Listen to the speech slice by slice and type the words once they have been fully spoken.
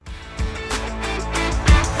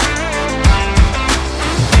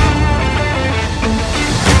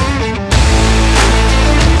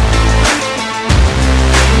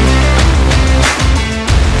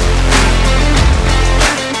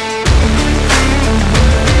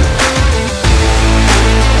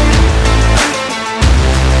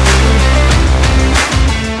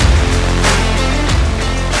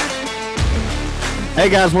Hey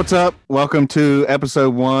guys, what's up? Welcome to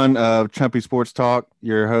episode 1 of Chumpy Sports Talk.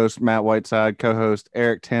 Your host Matt Whiteside, co-host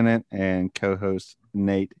Eric Tennant, and co-host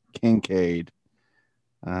Nate Kincaid.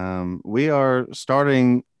 We are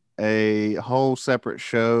starting a whole separate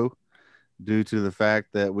show due to the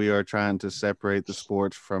fact that we are trying to separate the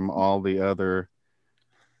sports from all the other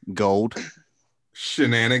gold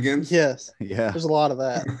shenanigans. Yes, Yeah, there's a lot of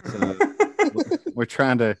that. So we're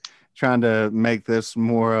trying to make this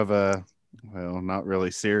more of a, well, not really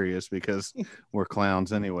serious because we're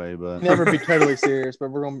clowns anyway, but Never be totally serious, but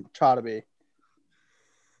we're going to try to be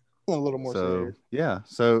a little more serious. Yeah.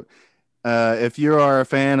 So if you are a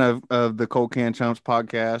fan of the Cold Can Chumps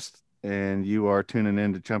podcast and you are tuning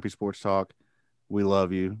in to Chumpy Sports Talk, we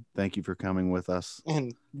love you. Thank you for coming with us.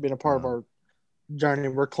 And being a part of our journey.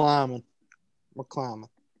 We're climbing.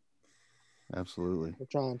 Absolutely. We're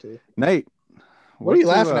trying to. Nate. What are you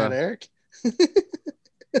laughing at, Eric?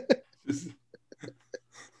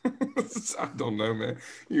 I don't know, man.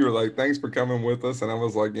 You were like, thanks for coming with us. And I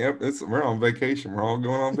was like, yep, we're on vacation. We're all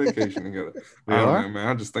going on vacation together. I don't know, man.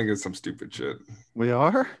 I just think it's some stupid shit. We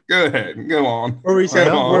are? Go ahead. Go on. What were you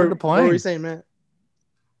saying? What were you saying, Matt?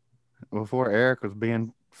 Before Eric was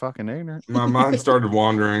being fucking ignorant. My mind started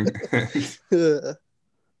wandering. There's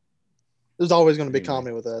always going to be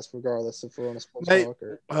comedy with us, regardless if we're on a sports talk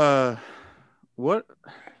or. What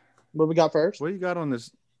we got first? What do you got on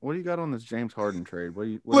this? What do you got on this James Harden trade?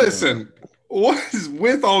 Listen, what is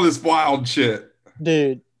with all this wild shit?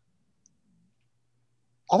 Dude,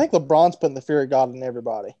 I think LeBron's putting the fear of God in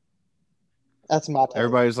everybody. That's my take.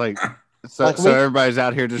 Everybody's like, so everybody's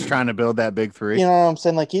out here just trying to build that big three. You know what I'm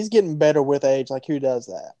saying? Like, he's getting better with age. Like, who does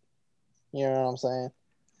that? You know what I'm saying?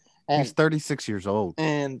 And he's 36 years old.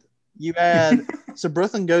 And you add, so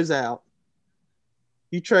Brooklyn goes out.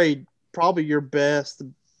 You trade probably your best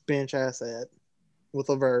bench asset with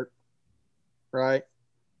LeVert, right?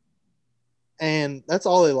 And that's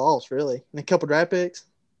all they lost, really. And a couple draft picks,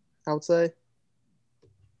 I would say.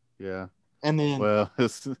 Yeah. And then, well,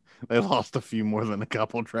 they lost a few more than a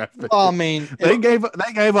couple draft picks. Well, I mean, they gave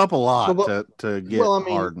up a lot to get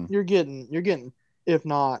Harden. You're getting, if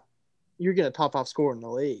not, you're getting a top 5 scorer in the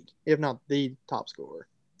league, if not the top scorer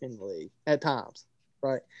in the league at times,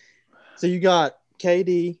 right? So you got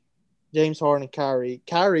KD, James Harden, and Kyrie.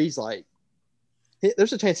 Kyrie's like,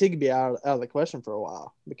 there's a chance he could be out of the question for a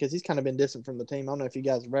while because he's kind of been distant from the team. I don't know if you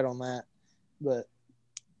guys read on that, but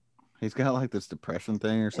he's got like this depression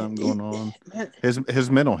thing or something going on. Man,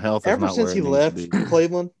 his mental health. Ever is not since where he left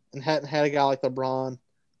Cleveland and hadn't had a guy like LeBron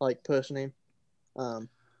like pushing him to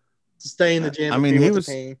stay in the gym. I mean, he was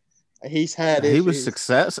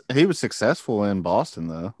successful in Boston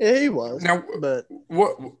though. Yeah, he was. Now, but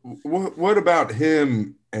what about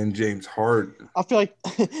him and James Harden? I feel like.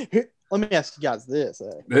 Let me ask you guys this.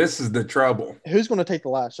 This is the trouble. Who's going to take the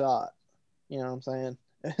last shot? You know what I'm saying?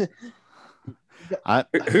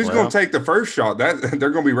 Who's going to take the first shot? That they're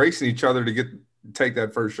going to be racing each other to take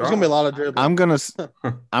that first shot. There's going to be a lot of dribbling.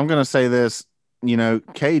 I'm gonna say this. You know,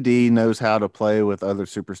 KD knows how to play with other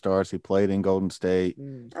superstars. He played in Golden State.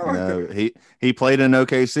 He played in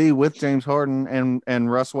OKC with James Harden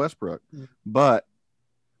and Russ Westbrook. But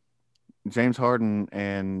James Harden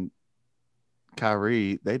and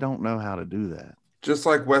Kyrie, they don't know how to do that. Just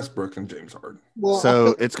like Westbrook and James Harden. Well,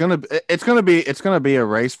 so it's gonna be a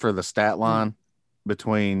race for the stat line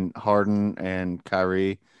between Harden and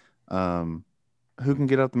Kyrie. Who can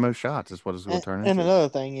get up the most shots is what it's going to turn into. And another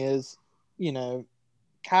thing is, you know,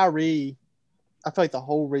 Kyrie, I feel like the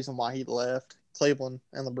whole reason why he left Cleveland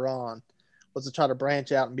and LeBron was to try to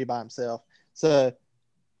branch out and be by himself. So,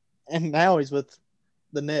 and now he's with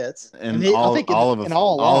the Nets, and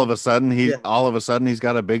all of a sudden he's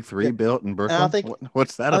got a big three built in Brooklyn. I think,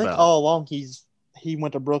 what's that about? I think all along he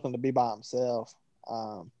went to Brooklyn to be by himself.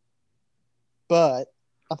 But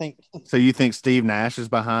I think so. You think Steve Nash is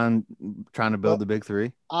behind trying to build the big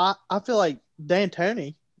three? I feel like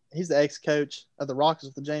D'Antoni, he's the ex-coach of the Rockets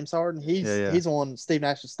with the James Harden. He's on Steve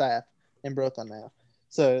Nash's staff in Brooklyn now,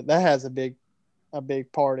 so that has a big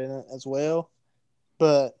part in it as well.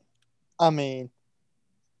 But I mean,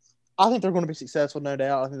 I think they're going to be successful, no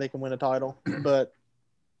doubt. I think they can win a title, but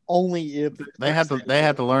only if they have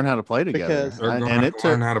to learn how to play together. Learn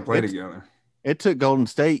how to play together. It took Golden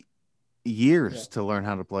State years to learn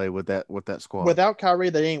how to play with that squad. Without Kyrie,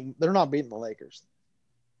 they're not beating the Lakers.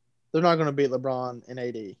 They're not going to beat LeBron and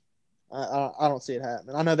AD. I don't see it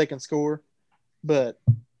happening. I know they can score, but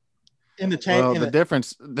in the chain, the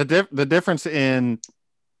difference in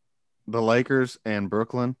the Lakers and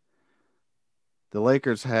Brooklyn The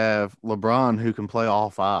Lakers have LeBron who can play all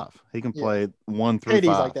five. He can play 1 through KD's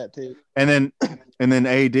 5. like that too. And then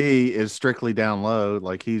AD is strictly down low.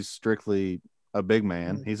 Like he's strictly a big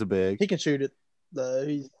man. He's a big. He can shoot it.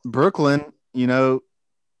 Brooklyn,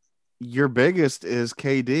 your biggest is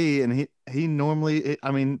KD, and he normally,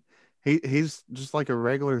 he's just like a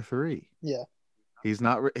regular 3. Yeah. He's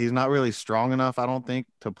not really strong enough, I don't think,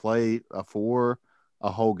 to play a 4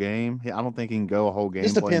 a whole game. I don't think he can go a whole game.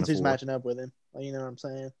 Just depends who's matching up with him. You know what I'm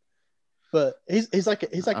saying? But he's like a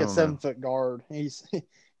 7-foot guard. He's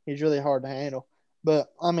really hard to handle.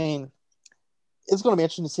 But I mean, it's going to be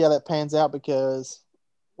interesting to see how that pans out because,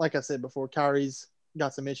 like I said before, Kyrie's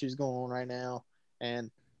got some issues going on right now, and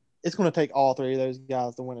it's going to take all 3 of those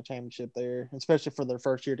guys to win a championship there, especially for their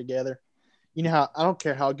first year together. You know how I don't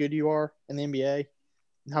care how good you are in the NBA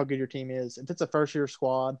and how good your team is. If it's a first-year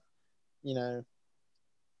squad,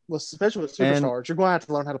 especially with superstars, you're going to have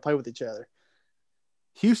to learn how to play with each other.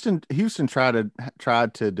 Houston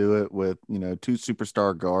tried to do it with 2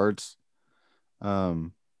 superstar guards,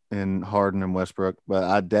 in Harden and Westbrook, but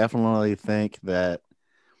I definitely think that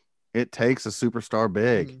it takes a superstar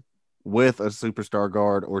big with a superstar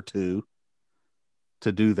guard or 2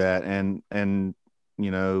 to do that, and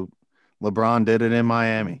LeBron did it in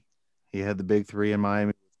Miami. He had the big 3 in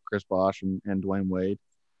Miami, Chris Bosh and Dwayne Wade.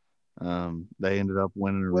 They ended up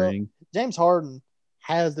winning a ring. James Harden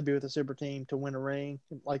has to be with a super team to win a ring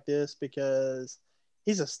like this because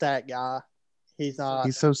he's a stat guy. He's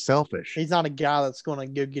so selfish. He's not a guy that's going to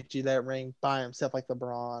go get you that ring by himself like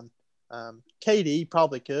LeBron. KD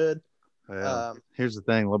probably could. Well, here's the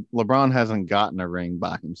thing. LeBron hasn't gotten a ring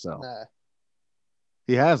by himself. Nah.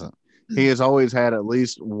 He hasn't. He has always had at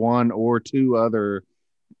least 1 or 2 other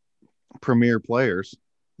premier players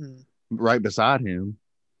right beside him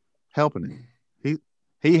helping him.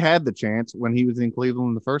 He had the chance when he was in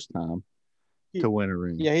Cleveland the first time to win a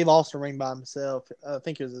ring. Yeah, he lost a ring by himself. I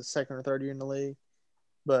think it was his 2nd or 3rd year in the league.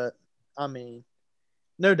 But, I mean,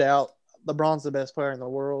 no doubt, LeBron's the best player in the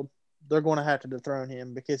world. They're going to have to dethrone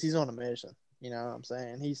him because he's on a mission. You know what I'm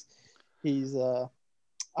saying? He's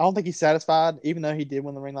I don't think he's satisfied, even though he did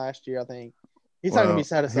win the ring last year. I think he's not going to be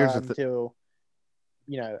satisfied until,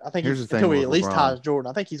 I think until he at least ties Jordan.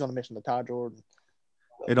 I think he's on a mission to tie Jordan.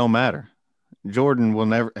 It don't matter. Jordan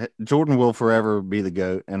will forever be the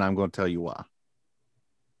GOAT, and I'm going to tell you why.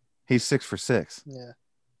 He's 6 for 6. Yeah.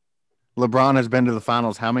 LeBron has been to the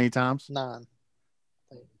finals how many times? 9.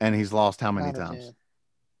 And he's lost how many times?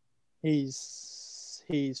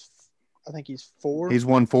 10. I think he's 4. He's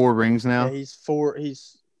won 4 rings now. Yeah, he's 4.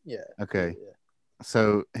 Okay. Yeah.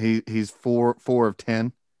 So he's 4 of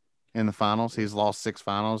 10 in the finals. He's lost 6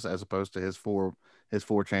 finals as opposed to his 4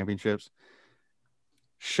 championships.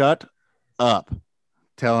 Shut up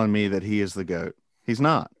telling me that he is the GOAT. He's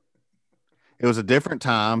not. It was a different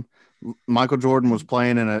time. Michael Jordan was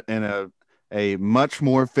playing in a much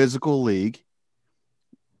more physical league.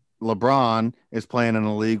 LeBron is playing in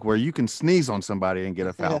a league where you can sneeze on somebody and get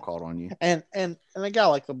a foul called on you. And a guy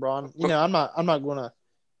like LeBron, I'm not going to.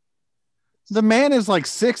 The man is like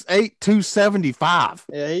 6'8", 275.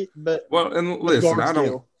 Yeah, and listen, I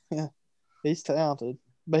don't. Yeah, he's talented,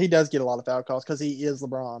 but he does get a lot of foul calls because he is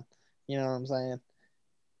LeBron. You know what I'm saying?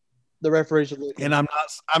 The referee should look. And I'm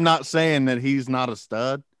not saying that he's not a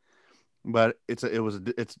stud, but it's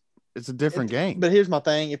a different game. But here's my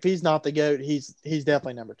thing: if he's not the GOAT, he's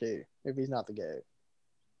definitely number 2. If he's not the GOAT.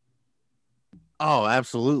 Oh,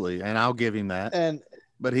 absolutely, and I'll give him that.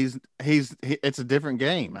 But it's a different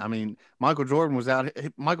game. I mean, Michael Jordan was out.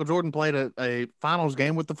 Michael Jordan played a finals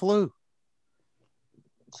game with the flu.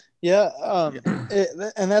 Yeah,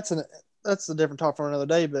 and that's a different talk for another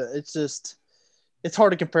day. But it's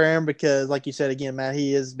hard to compare him because, like you said again, Matt,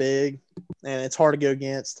 he is big, and it's hard to go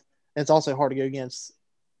against. And it's also hard to go against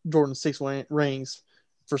Jordan's 6 rings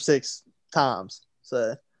for 6 times.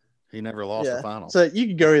 So he never lost the finals. So you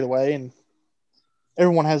could go either way, and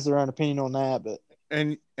everyone has their own opinion on that. But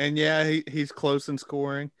yeah, he's close in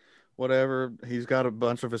scoring, whatever. He's got a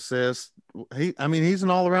bunch of assists. He's an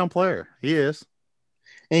all-around player. He is.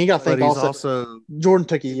 And you got to think also Jordan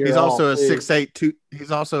took a year. He's also a 6'8",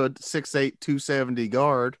 he's also a 6'8", 270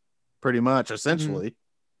 guard, pretty much essentially.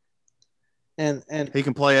 And he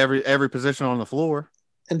can play every position on the floor.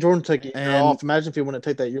 And Jordan took a year off. Imagine if he wouldn't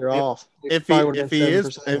take that year off. If he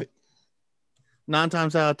is 9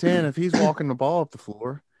 times out of 10, if he's walking the ball up the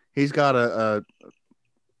floor, he's got a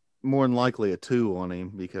more than likely a 2 on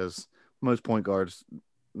him because most point guards,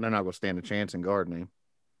 they're not going to stand a chance in guarding him.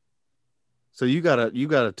 So you got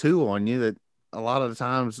a 2 on you that a lot of the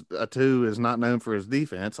times a 2 is not known for his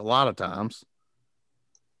defense. A lot of times,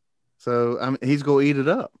 so he's going to eat it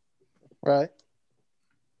up, right?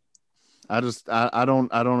 I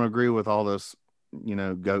don't agree with all this,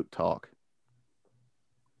 GOAT talk.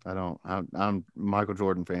 I don't. I'm a Michael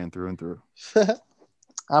Jordan fan through and through.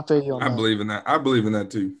 I feel you on I that. believe in that. I believe in that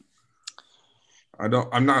too.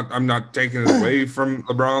 I'm not taking it away from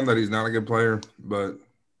LeBron that he's not a good player, but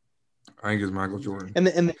I think it's Michael Jordan.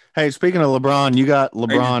 And Hey, speaking of LeBron, you got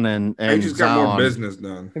LeBron and He just got Zion. more business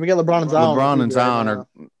done. we got LeBron and Zion. LeBron and Zion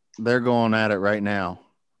they're going at it right now.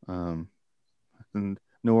 And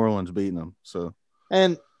New Orleans beating them. So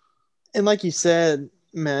and like you said,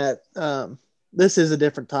 Matt, this is a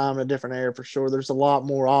different time and a different era for sure. There's a lot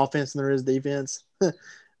more offense than there is defense.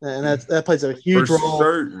 And that plays a huge role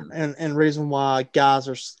certain. and reason why guys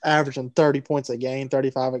are averaging 30 points a game,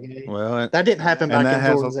 35 a game. Well, that didn't happen back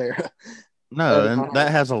in Jordan's era. No, and that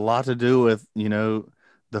has a lot to do with,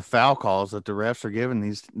 the foul calls that the refs are giving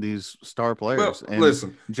these star players. Well, and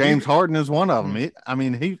listen, James Harden is one of them.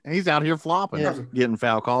 He's out here flopping, Yeah. getting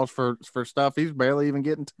foul calls for stuff he's barely even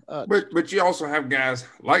getting touched. But you also have guys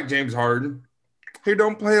like James Harden who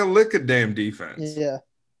don't play a lick of damn defense. Yeah.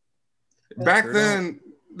 Back then,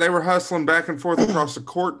 they were hustling back and forth across the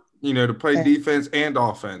court, to play defense and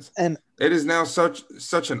offense. And it is now such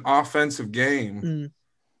an offensive game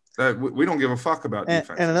that we don't give a fuck about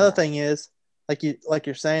defense. And another thing is, like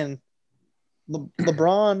you're saying,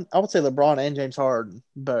 LeBron, I would say LeBron and James Harden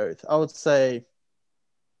both. I would say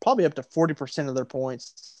probably up to 40% of their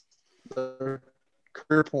points, their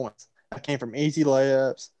career points, came from easy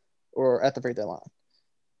layups or at the free throw line.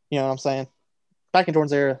 You know what I'm saying? Back in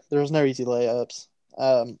Jordan's era, there was no easy layups.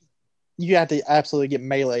 You have to absolutely get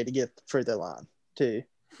melee to get the free throw line too.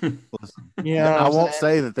 I won't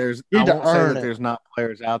say that there's not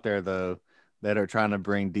players out there though that are trying to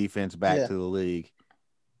bring defense back to the league.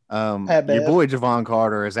 Your boy Javon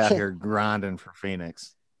Carter is out here grinding for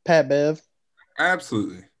Phoenix. Pat Bev.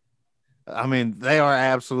 Absolutely. I mean, they are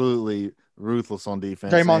absolutely ruthless on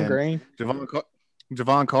defense. Draymond Green.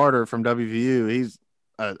 Javon Carter from WVU, he's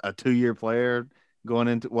a 2-year player going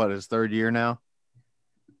into his third year now?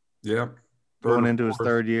 Yeah. Going into his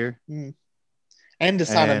third year. Mm. And to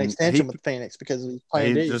sign an extension with Phoenix because he's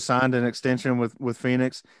playing He just signed an extension with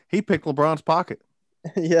Phoenix. He picked LeBron's pocket.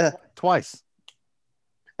 Yeah. Twice.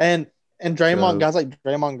 And Draymond, guys like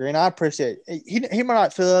Draymond Green, I appreciate it. He might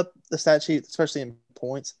not fill up the stat sheet, especially in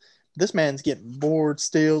points. This man's getting boards,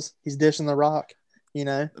 steals. He's dishing the rock,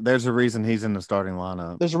 There's a reason he's in the starting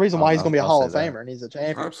lineup. There's a reason why he's going to be a Hall of Famer, and he's a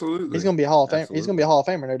champion. Absolutely. He's going to be a Hall of Famer. He's going to be a Hall of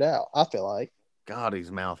Famer, no doubt, I feel like. God,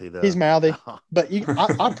 he's mouthy, though. He's mouthy, but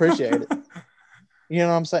I appreciate it. You know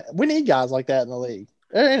what I'm saying? We need guys like that in the league.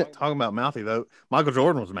 Talking about mouthy, though, Michael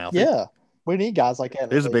Jordan was mouthy. Yeah, we need guys like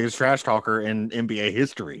that. He's the biggest trash talker in NBA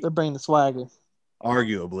history. They're bringing the swagger.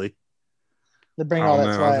 Arguably. They're bringing all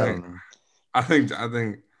that swagger.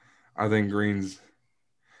 I think Green's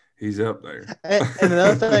he's up there. And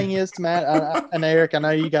another thing is, Matt and Eric, I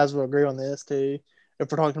know you guys will agree on this too.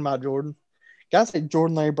 If we're talking about Jordan, guys like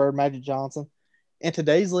Jordan, Larry Bird, Magic Johnson, in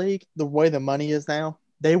today's league, the way the money is now,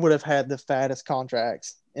 they would have had the fattest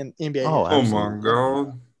contracts in NBA. Oh my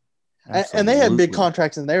God. And they had big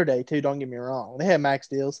contracts in their day too. Don't get me wrong; they had max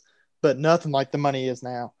deals, but nothing like the money is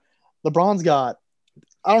now. LeBron's got,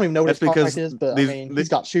 I don't even know what his contract is, but he's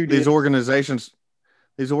got shoe deals.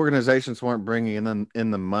 These organizations weren't bringing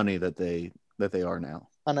in the money that they are now.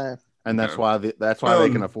 I know, and that's why they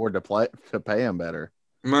can afford to pay him better.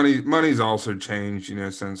 Money's also changed,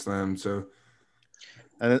 since then. So,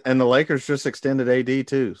 and the Lakers just extended AD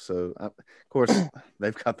too. So of course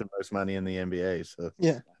they've got the most money in the NBA. So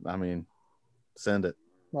yeah, send it.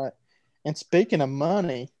 Right. And speaking of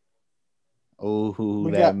money, money.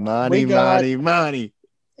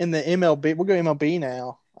 In the MLB, we'll go MLB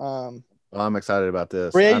now. I'm excited about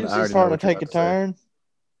this. Free agency's starting to take a turn.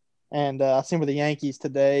 And I seen with the Yankees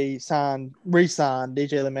today re-signed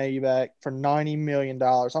DJ LeMahieu back for $90 million.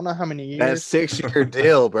 I don't know how many years. That's 6-year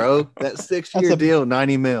deal, bro. That 6-year deal,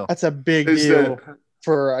 $90 million. That's a big deal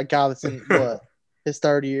for a guy that's in his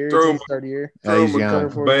third year. He's young.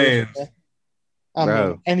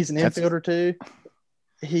 And he's an infielder too.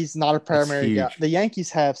 He's not a primary guy. The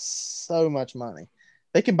Yankees have so much money.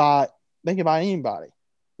 They can buy anybody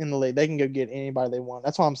in the league. They can go get anybody they want.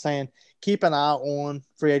 That's why I'm saying keep an eye on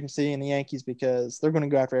free agency in the Yankees because they're going to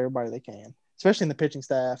go after everybody they can, especially in the pitching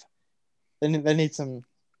staff. They need some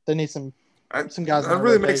guys. That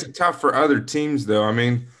really makes it tough for other teams, though. I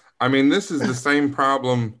mean, this is the same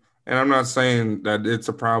problem, and I'm not saying that it's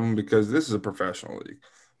a problem because this is a professional league,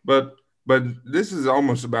 but this is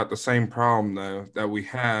almost about the same problem though that we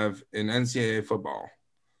have in NCAA football.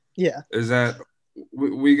 Yeah, is that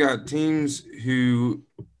we got teams who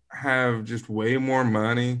have just way more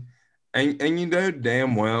money, and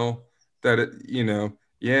damn well that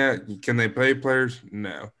yeah, can they pay players?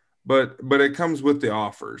 No, but it comes with the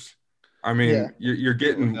offers. I mean, you're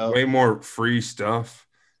getting way more free stuff.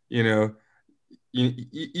 You know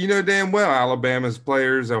damn well Alabama's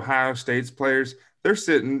players, Ohio State's players, they're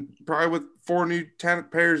sitting probably with 4 new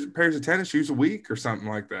pairs of tennis shoes a week or something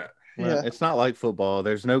like that. Well, it's not like football.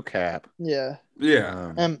 There's no cap. Yeah.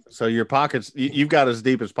 So your pockets, you've got as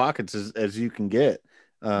deep as pockets as you can get.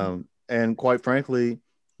 And quite frankly,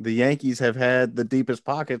 the Yankees have had the deepest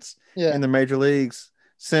pockets in the major leagues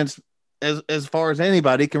since as far as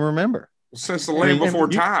anybody can remember. Since the land before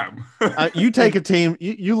time. You take a team,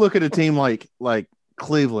 you look at a team like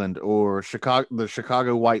Cleveland or the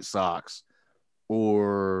Chicago White Sox,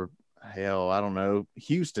 or hell, I don't know,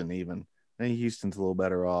 Houston even. I think Houston's a little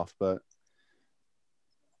better off, but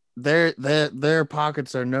their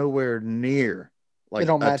pockets are nowhere near like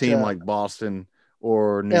a team like Boston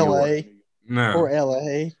or New York. No. Or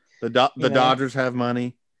LA. The Dodgers have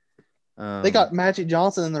money. They got Magic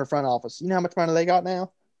Johnson in their front office. You know how much money they got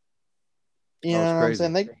now? You know what I'm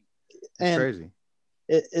saying? It's crazy.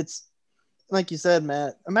 It's like you said,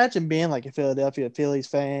 Matt. Imagine being like a Philadelphia Phillies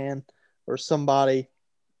fan or somebody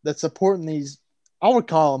that's supporting these. I would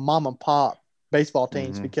call them mom and pop baseball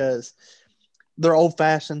teams because they're old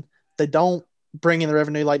fashioned. They don't bring in the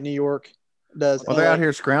revenue like New York does. Well, they're out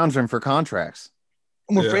here scrounging for contracts.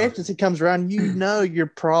 When free agency comes around, you're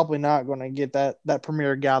probably not going to get that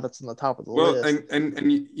premier guy that's on the top of the list. Well,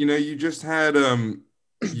 and you just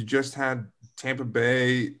had Tampa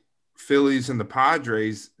Bay, Phillies, and the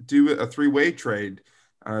Padres do a 3-way trade.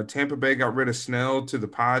 Tampa Bay got rid of Snell to the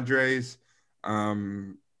Padres,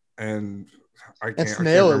 and I can't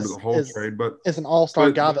remember the whole trade, but it's an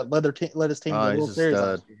all-star guy that led his team to the World Series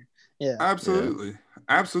last year. Yeah, absolutely.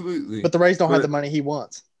 But the Rays don't have the money he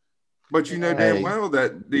wants. But you know damn well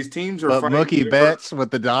that these teams are. But Mookie Betts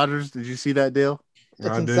with the Dodgers, did you see that deal?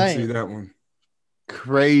 I did see that one.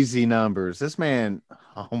 Crazy numbers. This man,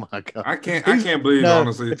 oh my god! I can't believe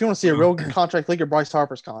honestly. If you want to see a real good contract, look at Bryce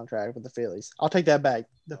Harper's contract with the Phillies. I'll take that back.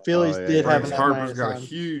 The Phillies did have enough money. Harper's got a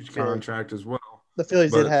huge contract as well. The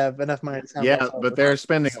Phillies did have enough money. But they're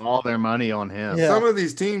spending all their money on him. Yeah. Some of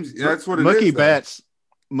these teams, that's what it is.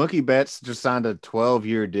 Mookie Betts just signed a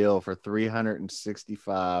 12-year deal for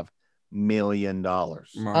 $365 million.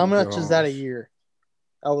 How much is that a year?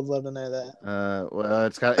 I would love to know that. Well,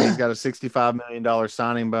 he's got a $65 million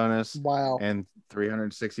signing bonus. Wow. And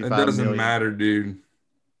 $365 million. It doesn't matter, dude.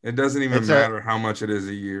 It doesn't even matter how much it is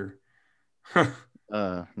a year.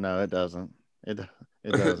 No, it doesn't. It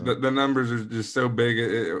doesn't. The numbers are just so big.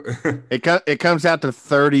 It comes out to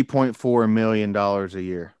 $30.4 million a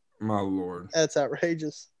year. My Lord, that's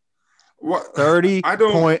outrageous. What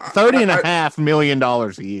 $30.5 million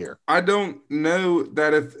a year. I don't know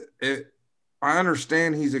that if I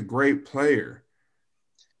understand he's a great player,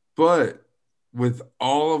 but with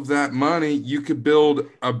all of that money, you could build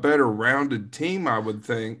a better rounded team, I would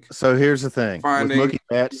think. So here's the thing: finding with Mookie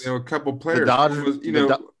Betts, a couple players. The Dodgers,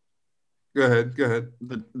 go ahead.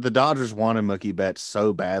 The Dodgers wanted Mookie Betts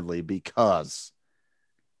so badly because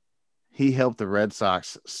he helped the Red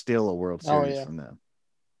Sox steal a World Series from them.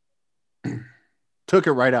 Took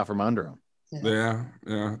it right out from under him. Yeah,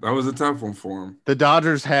 that was a tough one for him. The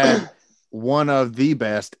Dodgers had one of the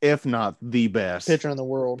best, if not the best, pitcher in the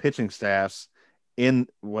world, pitching staffs the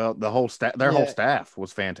whole staff. Their whole staff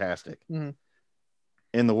was fantastic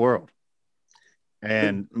in the world.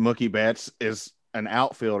 And Mookie Betts is an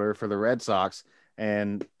outfielder for the Red Sox,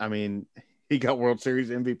 and I mean, he got World Series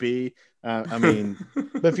MVP.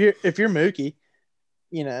 but if you're Mookie,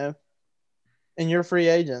 and you're a free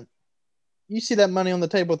agent, you see that money on the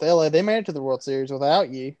table with LA. They made it to the World Series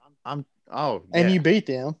without you. And you beat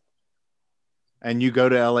them. And you go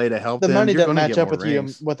to LA to help them. The money doesn't match up with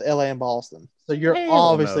rings. You with LA and Boston. So you're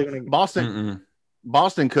obviously going to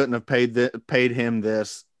Boston couldn't have paid him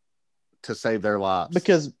this to save their lives.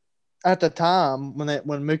 Because at the time when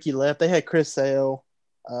Mookie left, they had Chris Sale,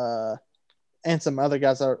 and some other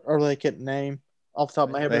guys I really couldn't name off the top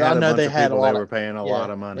of my head. But I know they had a lot. They were paying a lot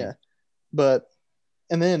of money. Yeah. But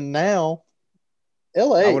and then now,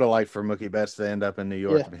 LA. I would have liked for Mookie Betts to end up in New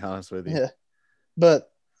York. To be honest with you. Yeah. But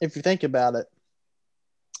if you think about it,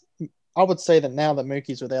 I would say that now that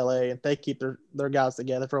Mookie's with LA and they keep their guys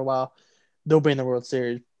together for a while, they'll be in the World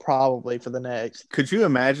Series probably for the next. Could you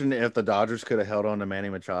imagine if the Dodgers could have held on to Manny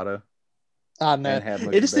Machado? I know.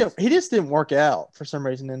 He just didn't work out for some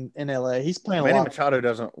reason in LA. He's playing Manny Machado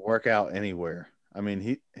doesn't work out anywhere. I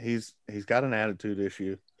mean, he's got an attitude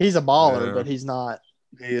issue. He's a baller, but he's not.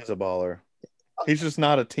 He is a baller. He's just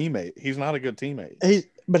not a teammate. He's not a good teammate.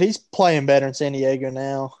 He's playing better in San Diego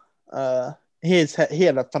now. he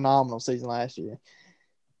had a phenomenal season last year.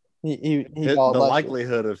 The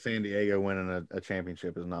likelihood of San Diego winning a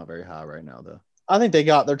championship is not very high right now, though. I think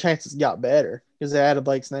their chances got better because they added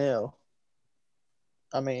Blake Snell.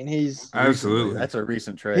 I mean, he's absolutely that's a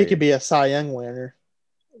recent trade. He could be a Cy Young winner.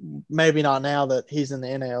 Maybe not now that he's in the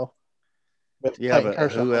NL. But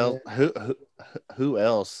who else? Who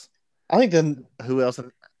else? I think who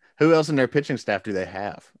else in their pitching staff do they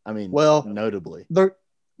have? I mean, notably,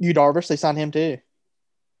 Yu Darvish. They signed him too.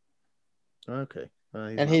 Okay,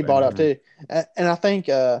 and he bought up too. And I think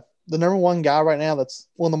the number one guy right now that's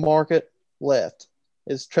on the market left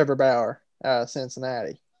is Trevor Bauer out of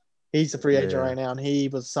Cincinnati. He's a free agent right now, and he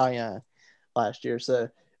was Cy Young last year. So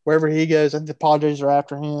wherever he goes, I think the Padres are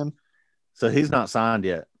after him. So he's not signed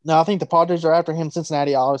yet. No, I think the Padres are after him.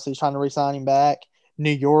 Cincinnati obviously is trying to re-sign him back. New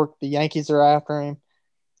York, the Yankees are after him.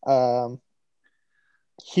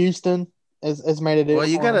 Houston has made a deal. Well,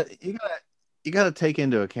 you gotta take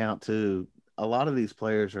into account too. A lot of these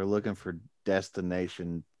players are looking for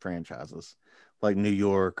destination franchises, like New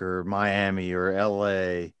York or Miami or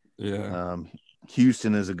LA. Yeah.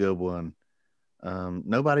 Houston is a good one.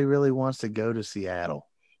 Nobody really wants to go to Seattle.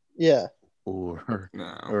 Yeah.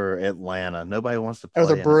 Or Atlanta. Nobody wants to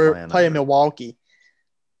play play in Milwaukee.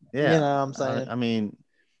 Yeah. You know what I'm saying? I mean,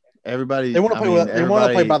 everybody. They want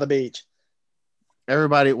to play by the beach.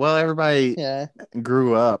 Everybody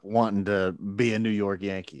grew up wanting to be a New York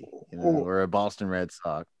Yankee, or a Boston Red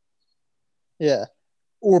Sox. Yeah.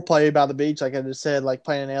 Or play by the beach, like I just said, like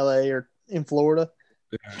playing in LA or in Florida.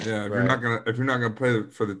 Yeah. If you're not gonna play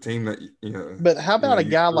for the team that But how about a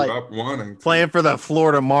guy like playing for the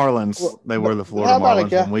Florida Marlins? They were the Florida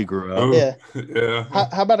Marlins when we grew up. Yeah.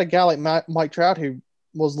 How about a guy like Mike Trout who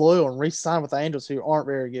was loyal and re-signed with the Angels who aren't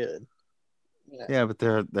very good? Yeah, but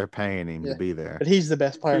they're paying him to be there. But he's the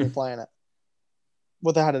best player on the planet.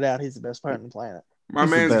 Without a doubt, he's the best player on the planet. My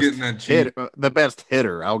man's getting that cheap. The best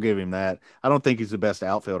hitter. I'll give him that. I don't think he's the best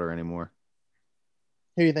outfielder anymore.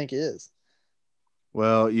 Who do you think he is?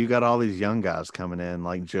 Well, you got all these young guys coming in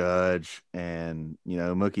like Judge and,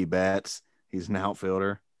 Mookie Betts. He's an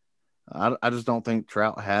outfielder. I just don't think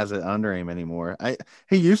Trout has it under him anymore.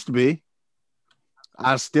 He used to be.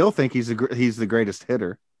 I still think he's the greatest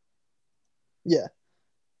hitter. Yeah.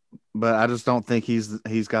 But I just don't think he's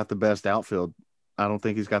got the best outfield. I don't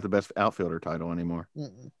think he's got the best outfielder title anymore.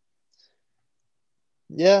 Mm-mm.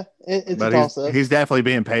 Yeah, it's a toss-up. He's definitely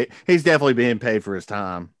being paid. He's definitely being paid for his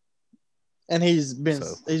time. And he's been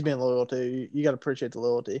loyal too. You got to appreciate the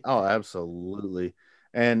loyalty. Oh, absolutely.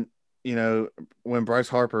 And when Bryce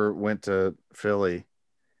Harper went to Philly,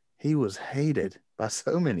 he was hated by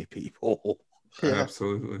so many people. Yeah.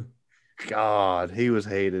 Absolutely. God, he was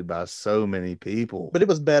hated by so many people. But it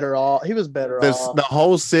was better off. He was better off. The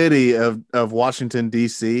whole city of Washington,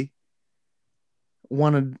 D.C.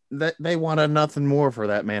 wanted nothing more for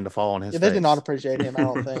that man to fall on his face. They did not appreciate him, I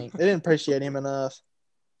don't think. They didn't appreciate him enough.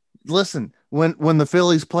 Listen, when the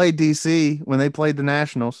Phillies played D.C., when they played the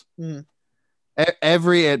Nationals,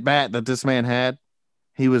 every at-bat that this man had,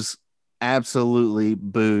 he was absolutely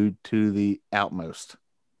booed to the outmost.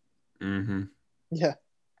 Mm-hmm. Yeah.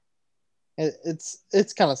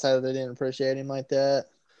 It's kind of sad that they didn't appreciate him like that.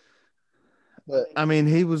 But I mean,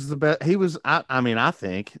 he was the best. I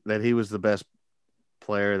think that he was the best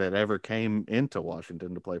player that ever came into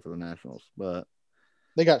Washington to play for the Nationals. But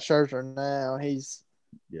they got Scherzer now. He's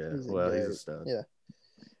a stud. Yeah,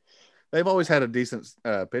 they've always had a decent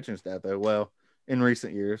pitching staff though. Well, in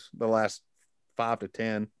recent years, the last 5 to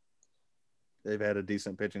 10, they've had a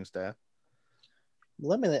decent pitching staff.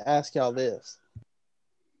 Let me ask y'all this.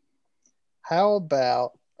 How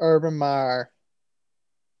about Urban Meyer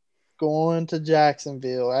going to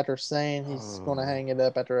Jacksonville after saying he's going to hang it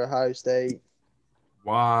up after Ohio State?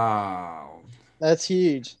 Wow. That's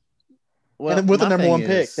huge. Well, and with the number one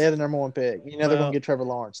pick. They had the number one pick. They're going to get Trevor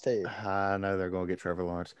Lawrence too. I know they're going to get Trevor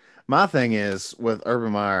Lawrence. My thing is with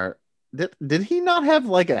Urban Meyer, did he not have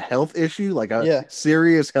like a health issue, like a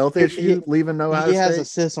serious health issue leaving Ohio State? He has a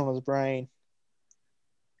cyst on his brain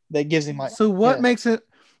that gives him like. So what makes it?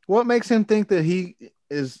 What makes him think that he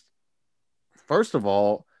is, first of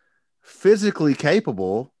all, physically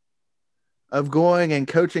capable of going and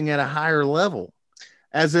coaching at a higher level?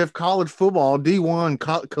 As if college football,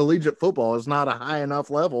 D1 collegiate football, is not a high enough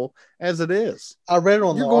level as it is. I read it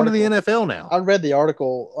on You're going to the NFL now. I read the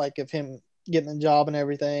article like of him getting a job and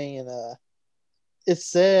everything, and it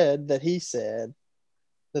said that he said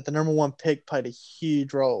that the number one pick played a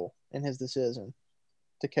huge role in his decision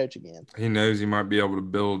to coach again. He knows he might be able to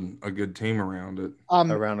build a good team around it.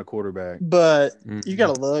 Around a quarterback. But you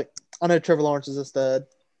got to look. I know Trevor Lawrence is a stud.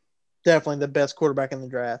 Definitely the best quarterback in the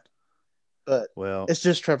draft. but Well, it's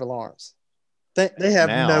just Trevor Lawrence. They have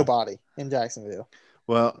now, nobody in Jacksonville.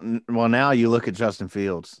 Well, now you look at Justin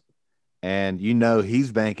Fields, and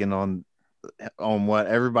he's banking on what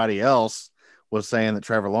everybody else was saying that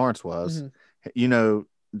Trevor Lawrence was. Mm-hmm.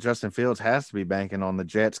 Justin Fields has to be banking on the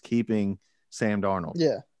Jets keeping Sam Darnold.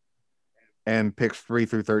 Yeah. And picks 3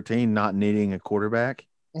 through 13 not needing a quarterback.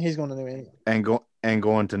 And he's going to New England. And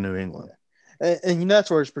going to New England. Yeah. And that's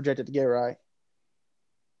where it's projected to go, right?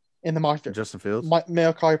 In the mock draft. Justin Fields?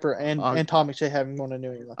 Mel Kiper and Tom McShay having gone to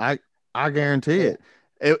New England. I guarantee it.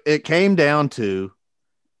 It came down to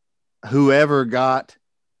whoever got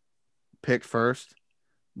picked first,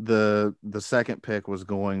 the second pick was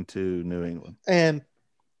going to New England. And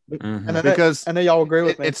because I know y'all agree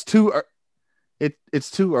with me. It's too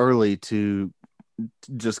early to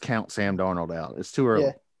just count Sam Darnold out. It's too early.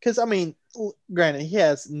 Yeah, because I mean, granted, he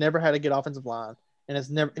has never had a good offensive line, and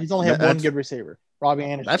he's only had one good receiver, Robbie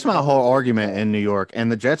Anderson. That's my whole argument in New York,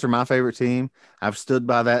 and the Jets are my favorite team. I've stood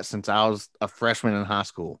by that since I was a freshman in high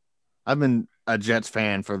school. I've been a Jets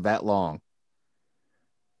fan for that long,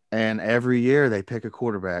 and every year they pick a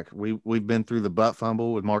quarterback. We've been through the butt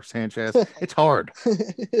fumble with Mark Sanchez. It's hard.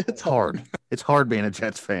 It's hard. It's hard being a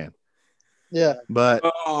Jets fan. Yeah, but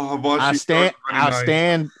I stand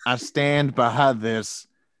by this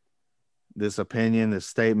opinion, this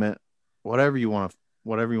statement, whatever you want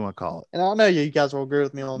to call it. And I know you guys will agree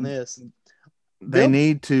with me on this. They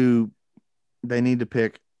need to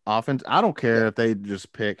pick offense. I don't care if they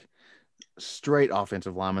just pick straight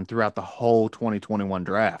offensive linemen throughout the whole 2021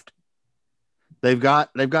 draft. They've got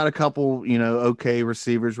a couple, okay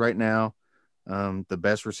receivers right now. The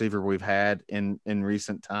best receiver we've had in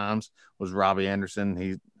recent times was Robbie Anderson.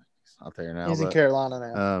 He's not there now. He's in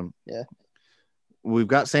Carolina now. Yeah. We've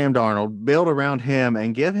got Sam Darnold. Build around him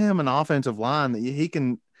and give him an offensive line that he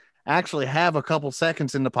can actually have a couple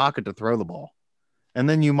seconds in the pocket to throw the ball. And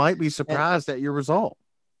then you might be surprised at your result.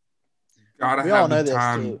 Gotta have the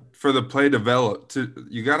time for the play develop.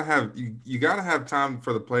 You gotta have time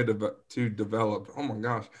for the play to develop. Oh my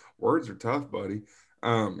gosh, words are tough, buddy.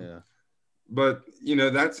 But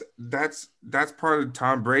that's part of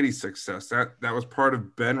Tom Brady's success. That was part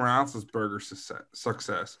of Ben Roethlisberger's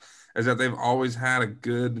success, is that they've always had a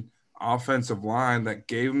good offensive line that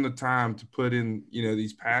gave them the time to put in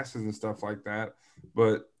these passes and stuff like that.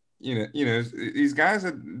 But these guys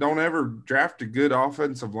that don't ever draft a good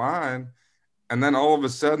offensive line, and then all of a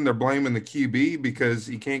sudden they're blaming the QB because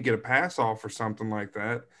he can't get a pass off or something like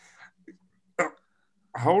that.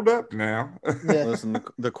 Hold up now. Listen,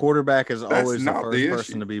 the quarterback is always the first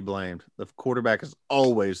person to be blamed. The quarterback is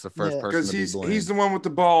always the first person to be blamed. Because he's the one with the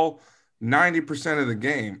ball 90% of the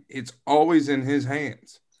game. It's always in his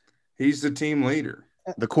hands. He's the team leader.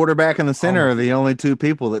 The quarterback and the center are the only two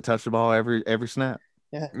people that touch the ball every snap.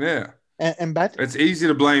 Yeah. And back it's easy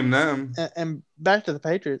to blame them. And back to the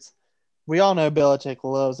Patriots. We all know Belichick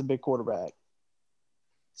loves a big quarterback.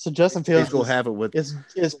 So Justin Fields he's gonna have it with he's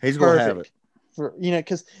gonna have it.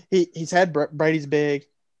 Because he's had Brady's big.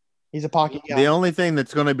 He's a pocket guy. The only thing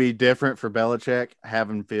that's going to be different for Belichick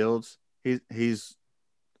having Fields, he's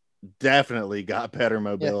definitely got better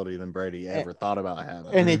mobility than Brady ever thought about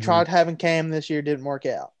having. And he tried having Cam this year, didn't work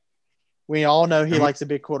out. We all know he likes a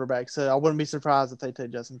big quarterback, so I wouldn't be surprised if they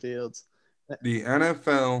take Justin Fields. The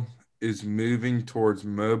NFL is moving towards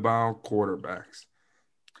mobile quarterbacks.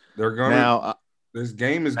 They're going to this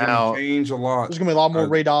game is going to change a lot. There's going to be a lot more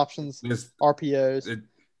read options, RPOs.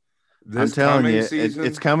 I'm telling you,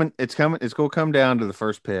 it's coming. It's coming. It's going to come down to the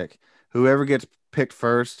first pick. Whoever gets picked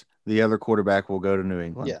first, the other quarterback will go to New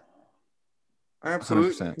England. Yeah,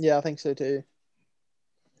 absolutely. 100%. Yeah, I think so too.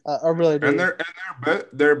 I really do. And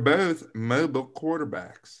they're both mobile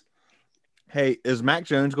quarterbacks. Hey, is Mac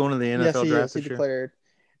Jones going to the NFL draft this year? Declared.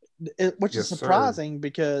 Which is surprising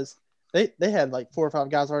because they had like 4 or 5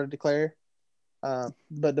 guys already declared.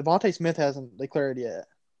 But Devontae Smith hasn't declared yet,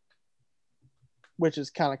 which is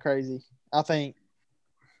kind of crazy. I think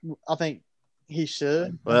he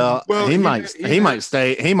should. Well, he might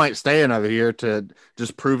stay. He might stay another year to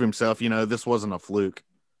just prove himself. This wasn't a fluke.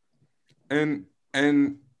 And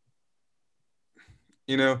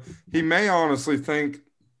he may honestly think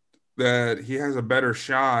that he has a better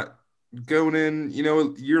shot going in.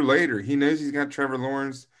 A year later, he knows he's got Trevor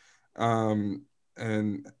Lawrence, and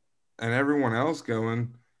everyone else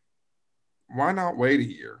going. Why not wait a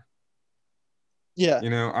year? Yeah.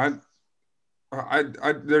 I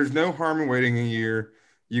there's no harm in waiting a year.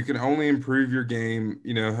 You can only improve your game,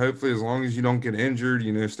 hopefully as long as you don't get injured,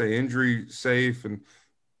 stay injury safe, and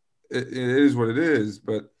it is what it is.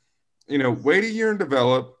 But, wait a year and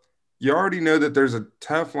develop. You already know that there's a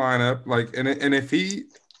tough lineup. And if he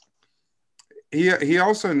he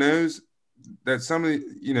also knows that some of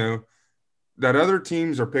the, that other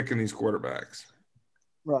teams are picking these quarterbacks.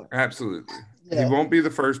 Right. Absolutely. Yeah. He won't be the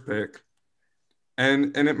first pick.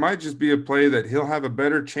 And it might just be a play that he'll have a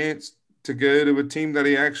better chance to go to a team that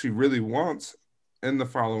he actually really wants in the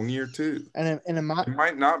following year too. And it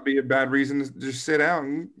might not be a bad reason to just sit out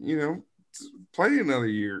and, play another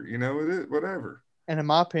year, whatever. And in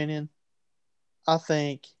my opinion, I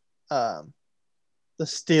think the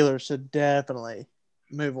Steelers should definitely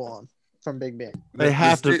move on from Big Ben. They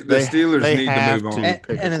have to. The Steelers they need have to move to on. pick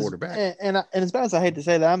a quarterback. And as bad as I hate to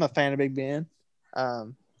say that, I'm a fan of Big Ben.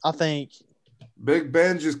 I think Big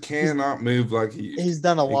Ben just cannot move like he used to. He's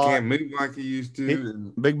done a lot. He can't move like he used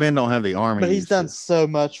to. Big Ben don't have the arm. But he's done so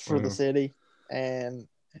much for the city, and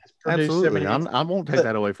absolutely, I won't take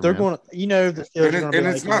that away from him. They're going to, the Steelers are going to be. And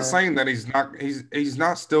it's not saying that he's not. He's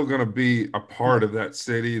not still going to be a part of that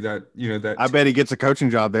city. That that. I bet he gets a coaching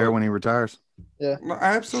job there when he retires. Yeah,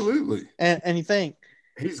 absolutely. And you think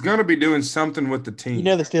he's going to be doing something with the team?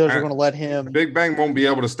 The Steelers are going to let him. Big Ben won't be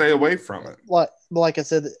able to stay away from it. Like I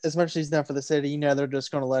said, as much as he's done for the city, they're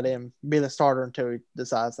just going to let him be the starter until he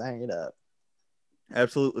decides to hang it up.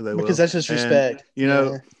 Absolutely, they will. Because that's just respect.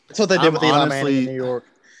 And, that's what they did with Eli Manning in New York.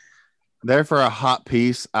 There for a hot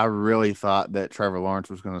piece, I really thought that Trevor Lawrence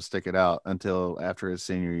was going to stick it out until after his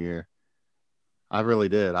senior year. I really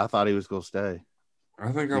did. I thought he was going to stay.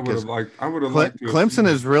 I think I would have liked. Clemson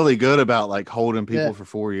is really good about holding people for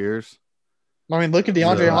 4 years. I mean, look at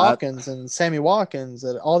DeAndre Hopkins and Sammy Watkins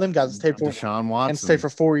and all them guys stayed for Deshaun Watson and stayed for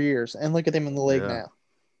 4 years, and look at them in the league now.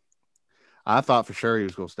 I thought for sure he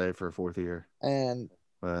was going to stay for a fourth year,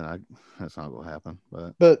 but that's not going to happen.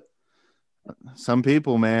 But some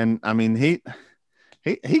people, man, I mean, he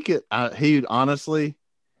could. He honestly,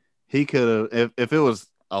 he could have if it was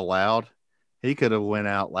allowed, he could have went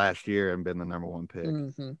out last year and been the number one pick.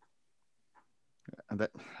 Mm-hmm.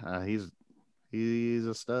 He's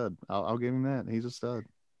a stud. I'll give him that. He's a stud.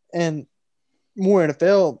 And more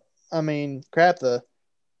NFL, I mean, crap, the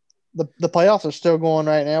playoffs are still going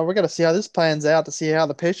right now. We're going to see how this plans out to see how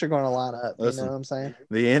the picks are going to line up. Listen, you know what I'm saying?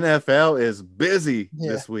 The NFL is busy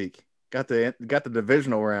this week. Got the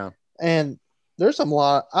divisional round. And there's some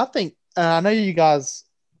lot. I think, I know you guys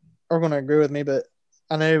are going to agree with me, but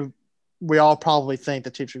I know we all probably think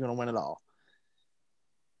the Chiefs are going to win it all.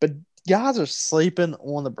 But guys are sleeping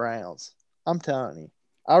on the Browns. I'm telling you.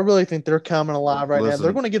 I really think they're coming alive right now.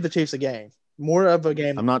 They're going to give the Chiefs a game. More of a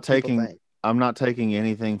game. I'm not taking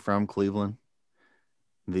anything from Cleveland.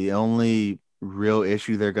 The only real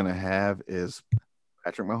issue they're going to have is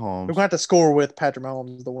Patrick Mahomes. They're going to have to score with Patrick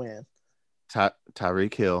Mahomes to win.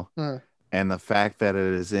 Tyreek Hill. And the fact that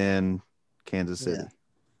it is in Kansas City.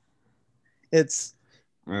 It's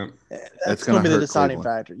going to be the deciding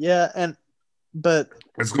factor. Yeah, but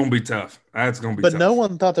it's going to be tough. That's going to be tough. But no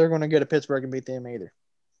one thought they were going to go to Pittsburgh and beat them either.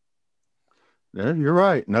 Yeah, you're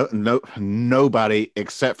right. Nobody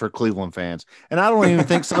except for Cleveland fans. And I don't even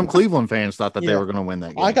think some Cleveland fans thought that they were going to win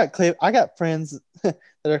that game. I got friends that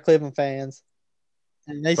are Cleveland fans,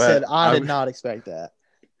 and they said I did not expect that.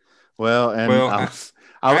 Well, and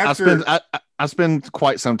I spend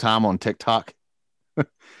quite some time on TikTok,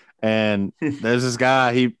 and there's this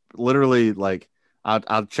guy. He literally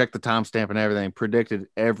I'll check the timestamp and everything. Predicted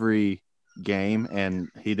every game, and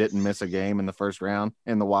he didn't miss a game in the first round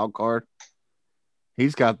in the wild card.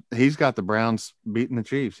 He's got the Browns beating the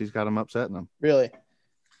Chiefs. He's got them upsetting them. Really?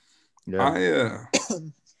 Yeah.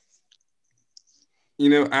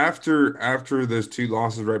 After those two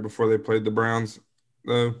losses right before they played the Browns,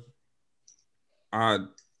 though,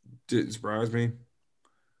 didn't surprise me.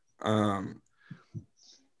 And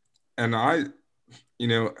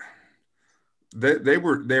they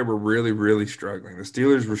were really, really struggling. The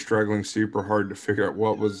Steelers were struggling super hard to figure out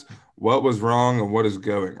what was wrong and what is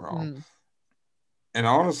going wrong. And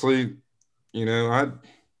honestly, I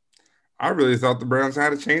really thought the Browns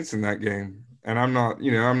had a chance in that game. And I'm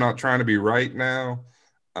not trying to be right now.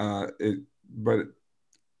 But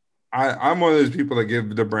I'm one of those people that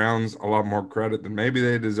give the Browns a lot more credit than maybe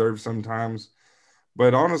they deserve sometimes.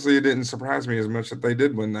 But honestly, it didn't surprise me as much that they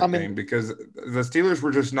did win that game because the Steelers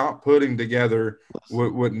were just not putting together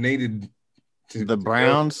what needed to. The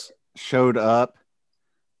Browns showed up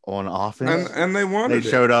on offense, and they wanted.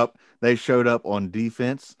 They showed up on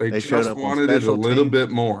defense. They showed just up wanted on it a little bit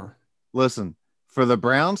more. Listen, for the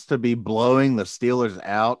Browns to be blowing the Steelers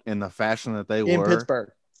out in the fashion that they were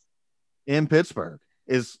in Pittsburgh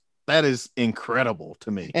is incredible to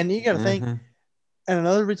me. And you got to think. And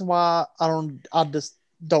another reason why I just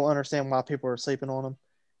don't understand why people are sleeping on them.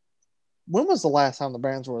 When was the last time the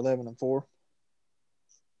Browns were 11-4?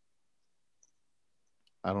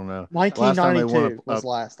 I don't know. 1992 was the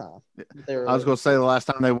last time. I was going to say the last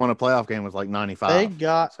time they won a playoff game was like 95. They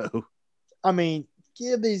got. So. I mean,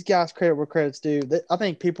 give these guys credit where credit's due. I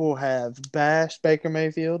think people have bashed Baker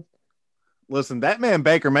Mayfield. Listen, that man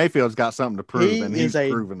Baker Mayfield's got something to prove, and he's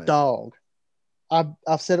proven it. Dog.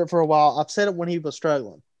 I've said it for a while. I've said it when he was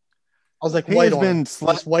struggling. I was like, wait on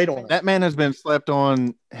it. That man has been slept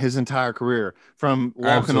on his entire career, from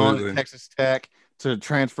walking on at Texas Tech to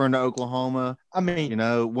transferring to Oklahoma. I mean,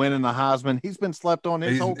 winning the Heisman. He's been slept on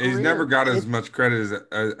his whole career. He's never got as much credit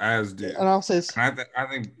as did. And I'll say this. I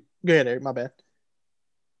think. Go ahead, Eric. My bad.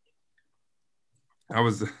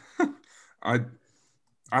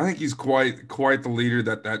 I think he's quite the leader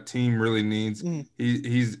that team really needs. Mm.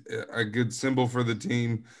 He's a good symbol for the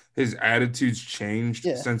team. His attitude's changed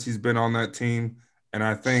since he's been on that team, and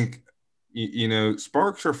I think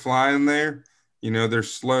sparks are flying there. They're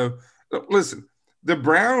slow. Listen, the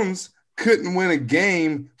Browns couldn't win a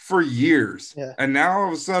game for years, and now all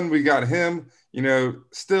of a sudden we got him.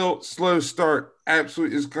 Still slow start.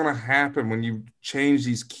 Absolutely, is going to happen when you change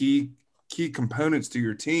these key components to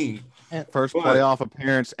your team. First playoff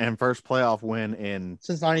appearance and first playoff win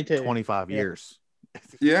since 92, 25 years.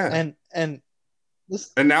 Yeah, and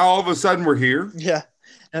now all of a sudden we're here. Yeah.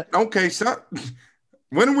 Okay, so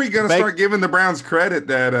when are we going to start giving the Browns credit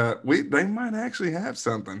that they might actually have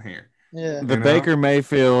something here? Yeah, the Baker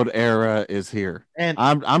Mayfield era is here, and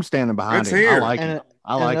I'm standing behind it. Here. I like it.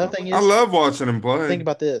 I like it. I love watching him play. Think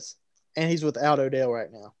about this, and he's without Odell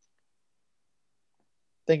right now.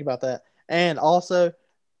 Think about that, and also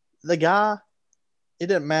the guy. It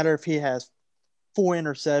doesn't matter if he has 4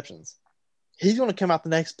 interceptions. He's going to come out the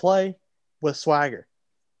next play with swagger.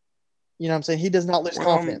 You know what I'm saying? He does not lose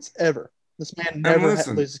confidence ever. This man never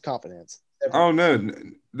loses confidence. Ever. Oh no,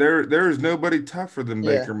 there is nobody tougher than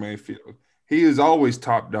Baker Mayfield. He is always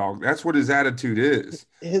top dog. That's what his attitude is.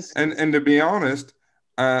 And to be honest,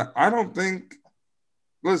 I don't think.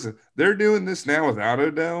 Listen, they're doing this now without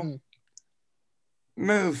Odell.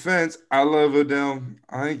 No offense, I love Odell.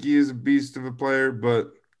 I think he is a beast of a player,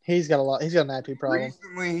 but he's got an attitude problem.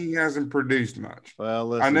 Recently, he hasn't produced much. Well,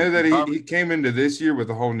 listen, I know that he came into this year with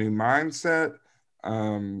a whole new mindset.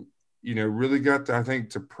 Really got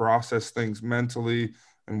to process things mentally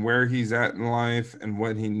and where he's at in life and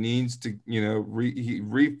what he needs to, he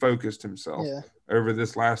refocused himself over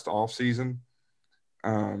this last offseason.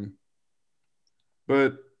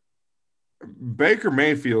 But Baker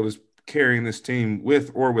Mayfield is carrying this team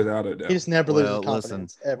with or without Odell. He just never loses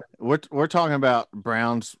confidence ever. We're talking about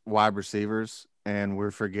Browns wide receivers, and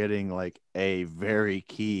we're forgetting like a very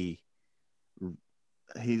key.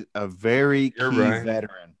 He's a very key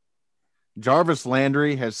veteran. Jarvis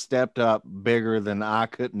Landry has stepped up bigger than I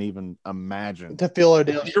couldn't even imagine. To fill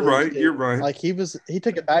Odell's You're right. You're right. Like he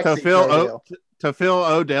took it back to fill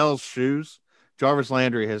Odell's shoes. Jarvis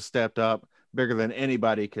Landry has stepped up bigger than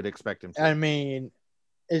anybody could expect him to. I mean,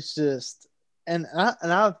 it's just, and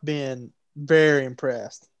I've been very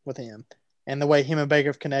impressed with him and the way him and Baker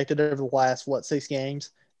have connected over the last 6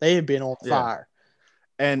 games. They have been on fire,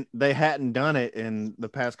 and they hadn't done it in the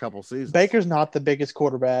past couple seasons. Baker's not the biggest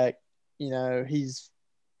quarterback. He's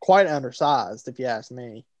quite undersized, if you ask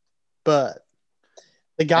me. But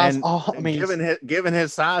the guy's, given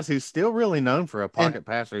his size, he's still really known for a pocket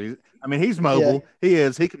passer. He's mobile. Yeah.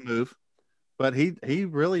 He can move, but he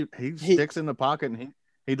sticks in the pocket and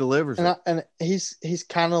he delivers. And he's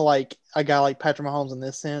kind of like a guy like Patrick Mahomes in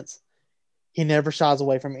this sense. He never shies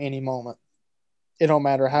away from any moment. It don't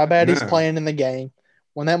matter how bad he's playing in the game.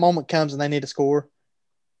 When that moment comes and they need to score,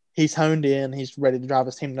 he's honed in. He's ready to drive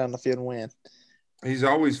his team down the field and win. He's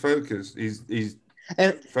always focused. He's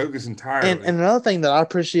focused entirely. And another thing that I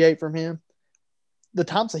appreciate from him, the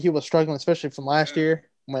times that he was struggling, especially from last year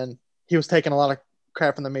when he was taking a lot of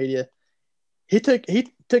crap from the media, he took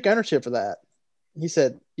ownership for that. He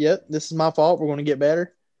said, "Yep, this is my fault. We're going to get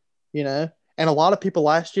better." And a lot of people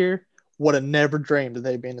last year would have never dreamed that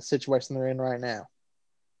they'd be in the situation they're in right now.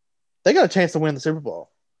 They got a chance to win the Super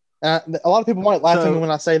Bowl. A lot of people might laugh at me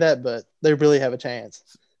when I say that, but they really have a chance.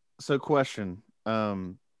 So, question: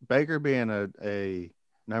 Baker being a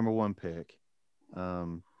number 1 pick,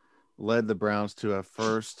 led the Browns to a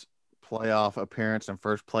first playoff appearance and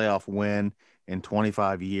first playoff win in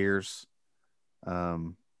 25 years.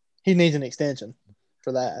 He needs an extension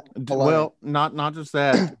for that. Well, not just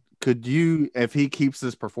that. Could you, if he keeps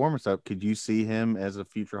this performance up, could you see him as a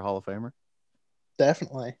future Hall of Famer?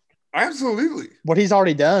 Definitely. Absolutely. What he's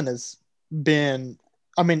already done has been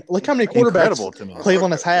 – look how many quarterbacks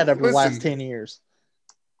Cleveland has had over the last 10 years.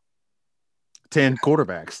 10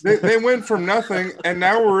 quarterbacks. They went from nothing, and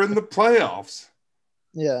now we're in the playoffs.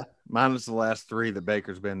 Yeah. Minus the last 3 that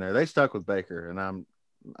Baker's been there. They stuck with Baker,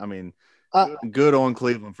 and good on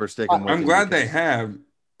Cleveland for sticking with him. I'm glad they have,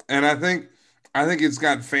 and I think it's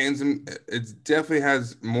got fans, and it definitely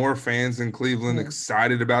has more fans in Cleveland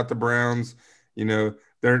excited about the Browns. You know,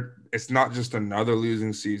 it's not just another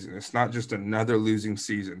losing season. It's not just another losing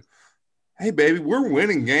season. Hey, baby, we're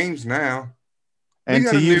winning games now. We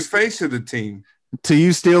got a new face of the team. To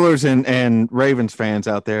you Steelers and Ravens fans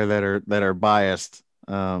out there that are biased,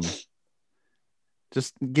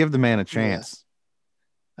 just give the man a chance.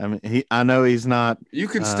 Yeah. I mean, I know he's not. You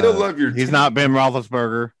can still love your team. He's not Ben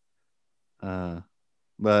Roethlisberger.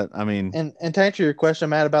 But I mean, and to answer your question,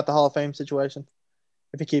 Matt, about the Hall of Fame situation,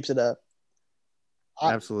 if he keeps it up,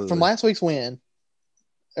 absolutely. From last week's win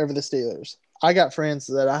over the Steelers, I got friends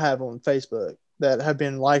that I have on Facebook that have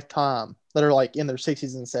been lifetime, that are like in their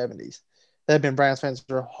 60s and 70s, that have been Browns fans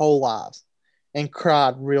their whole lives, and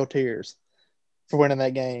cried real tears for winning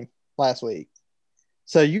that game last week.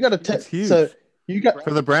 So you got to huge. So you got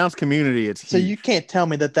for the Browns community, it's so huge. you can't tell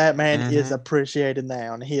me that man is appreciated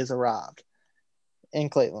now and he has arrived in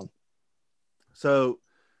Cleveland. So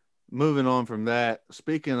moving on from that,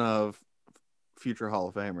 speaking of future Hall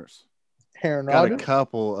of Famers, Aaron Rodgers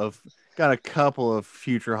got a couple of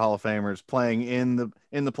future Hall of Famers playing in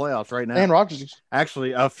the playoffs right now. Aaron Rodgers,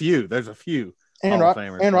 actually, a few. There's a few. Aaron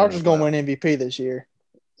Rodgers is going to win MVP this year.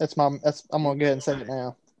 I'm going to go ahead and say it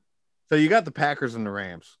now. So you got the Packers and the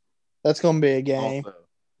Rams. That's going to be a game. Also,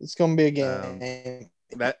 it's going to be a game.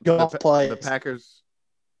 The Packers.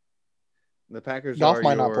 The Packers. Goff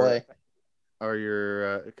might not play. Are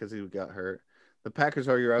your because he got hurt. The Packers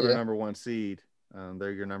are your other number 1 seed.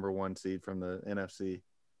 They're your number 1 seed from the NFC.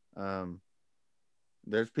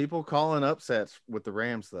 There's people calling upsets with the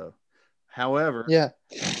Rams though. However,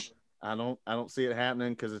 I don't see it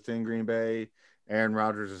happening because it's in Green Bay. Aaron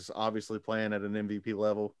Rodgers is obviously playing at an MVP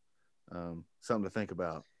level. Something to think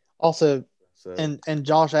about. Also, and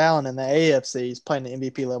Josh Allen in the AFC is playing the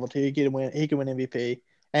MVP level too. He can win MVP,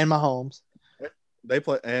 and Mahomes. They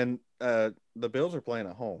play, and the Bills are playing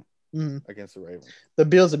at home against the Ravens. The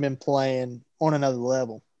Bills have been playing on another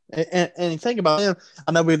level. And you think about them.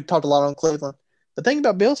 I know we've talked a lot on Cleveland. The thing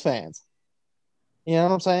about Bills fans, you know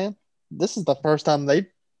what I'm saying? This is the first time they've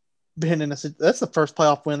been in that's the first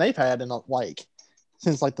playoff win they've had in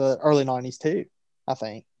since the early 90s too, I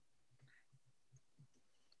think.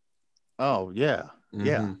 Oh yeah. Mm-hmm.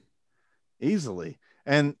 Yeah. Easily.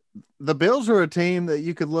 And the Bills are a team that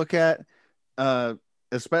you could look at,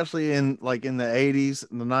 especially in the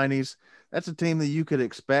 80s and the 90s. That's a team that you could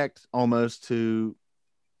expect almost to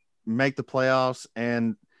make the playoffs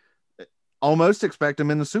and almost expect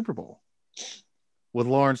them in the Super Bowl with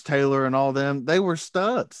Lawrence Taylor and all them. They were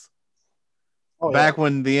studs back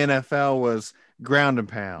when the NFL was ground and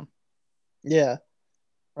pound. Yeah.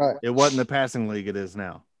 Right. It wasn't the passing league it is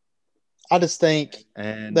now. I just think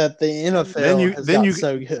that the NFL has gotten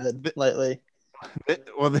so good lately.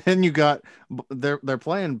 Well, then you got they're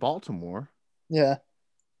playing Baltimore. Yeah.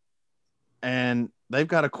 And they've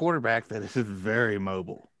got a quarterback that is very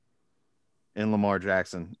mobile in Lamar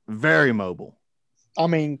Jackson. Very mobile. I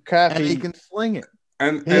mean, Crafty. And he can sling it.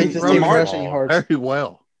 And he leads his team in rushing yards very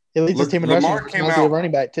well. He leads his team in rushing. He's a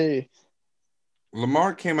running back too.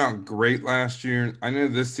 Lamar came out great last year. I know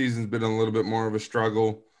this season's been a little bit more of a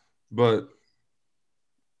struggle, but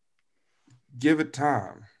give it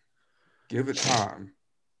time. Give it time.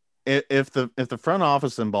 If the front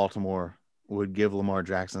office in Baltimore would give Lamar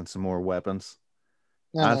Jackson some more weapons,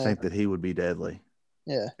 I think that he would be deadly.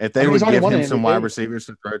 Yeah. If they would give him some wide receivers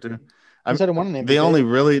to throw to. The only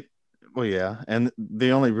really and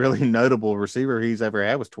the only really notable receiver he's ever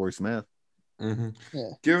had was Torrey Smith. Mm-hmm. Yeah.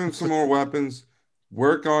 Give him some more weapons.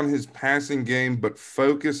 Work on his passing game, but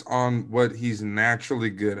focus on what he's naturally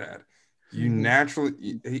good at.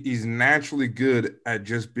 He's naturally good at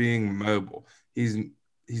just being mobile. He's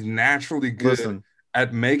naturally good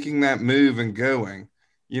at making that move and going.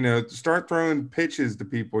 Start throwing pitches to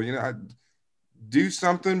people. Do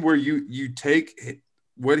something where you take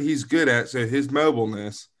what he's good at, so his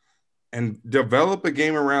mobileness, and develop a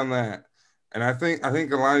game around that. And I think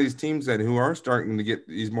a lot of these teams who are starting to get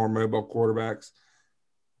these more mobile quarterbacks,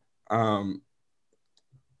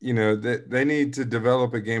 they need to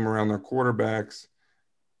develop a game around their quarterbacks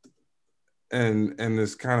and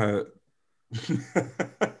this kind of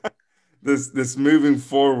this moving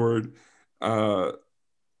forward.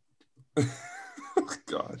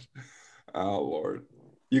 Gosh, oh Lord,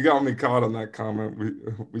 you got me caught on that comment.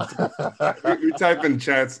 We type in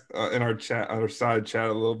chats in our side chat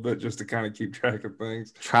a little bit just to kind of keep track of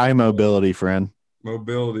things. Try mobility, friend.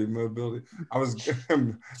 Mobility. I was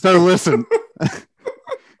so listen.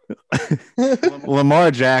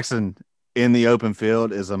 Lamar Jackson in the open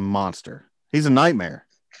field is a monster. He's a nightmare.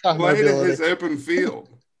 Played in his open field.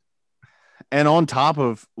 And on top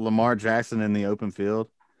of Lamar Jackson in the open field,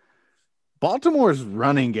 Baltimore's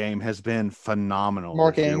running game has been phenomenal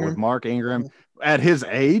Mark this year Ingram. with Mark Ingram at his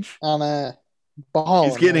age.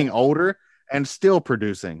 He's getting older and still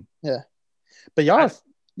producing. Yeah, but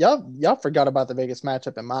y'all forgot about the biggest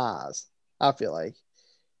matchup in my eyes. I feel like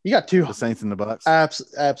you got the Saints and the Bucks.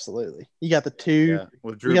 Absolutely, you got the two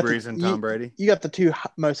with Drew Brees and Tom Brady. You got the two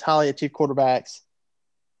most highly achieved quarterbacks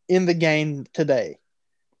in the game today.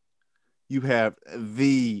 You have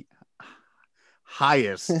the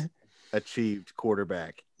highest achieved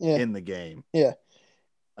quarterback in the game. Yeah.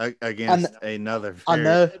 Against another. I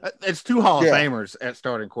know. It's two Hall of Famers at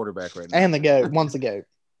starting quarterback right now. And the GOAT. One's the GOAT,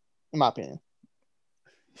 in my opinion.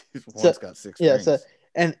 One's got 6 rings. So,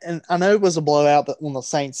 and I know it was a blowout that on the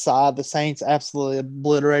Saints side. The Saints absolutely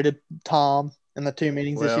obliterated Tom in the 2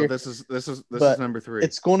 meetings this year. This is number 3.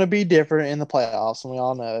 It's going to be different in the playoffs, and we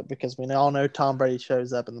all know it because we all know Tom Brady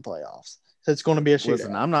shows up in the playoffs. So it's going to be a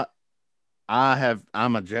shootout. Listen,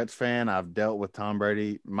 I'm a Jets fan. I've dealt with Tom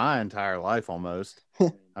Brady my entire life almost.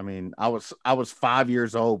 I mean, I was 5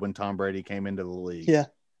 years old when Tom Brady came into the league. Yeah,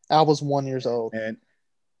 I was 1 year old. And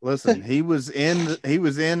listen, he was in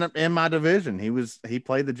my division. He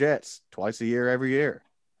played the Jets twice a year, every year.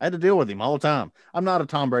 I had to deal with him all the time. I'm not a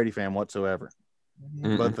Tom Brady fan whatsoever,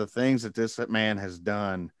 but the things that this man has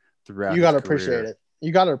done throughout, you got to appreciate it.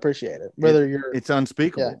 You got to appreciate it. It's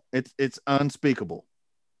unspeakable. Yeah. It's unspeakable.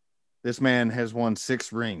 This man has won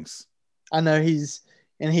 6 rings. I know it's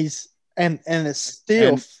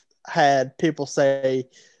still had people say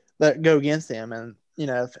that go against him, and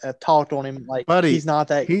have talked on him like he's not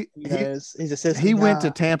that. He's a system. He went to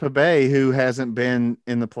Tampa Bay, who hasn't been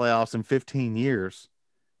in the playoffs in 15 years.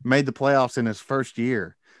 Made the playoffs in his first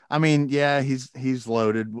year. I mean, yeah, he's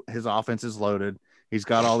loaded. His offense is loaded. He's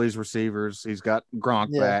got all these receivers. He's got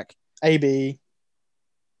Gronk back. AB.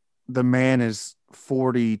 The man is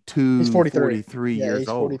 42. He's 43 years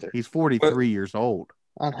old. 43. He's 43 years old.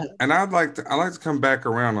 And I'd like to come back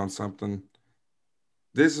around on something.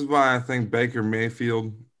 This is why I think Baker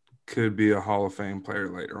Mayfield could be a Hall of Fame player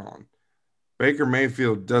later on. Baker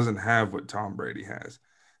Mayfield doesn't have what Tom Brady has.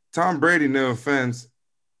 Tom Brady, no offense,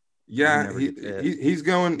 he's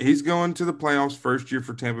going to the playoffs first year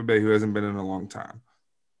for Tampa Bay, who hasn't been in a long time.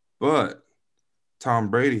 But Tom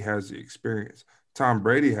Brady has the experience. Tom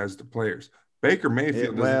Brady has the players. Baker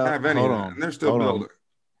Mayfield doesn't have any of that, and they're still building.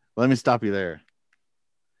 Let me stop you there.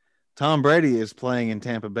 Tom Brady is playing in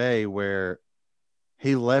Tampa Bay where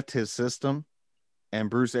he left his system, and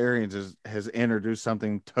Bruce Arians has introduced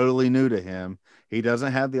something totally new to him. He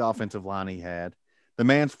doesn't have the offensive line he had. The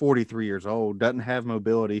man's 43 years old, doesn't have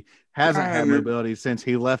mobility, hasn't had mobility since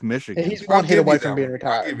he left Michigan. He's one hit away from being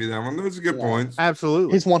retired. I'll give you that one. Those are good points.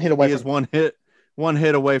 Absolutely. He's one hit away. He is one hit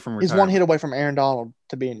away from retirement. He's one hit away from Aaron Donald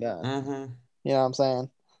to being done. Mm-hmm. You know what I'm saying?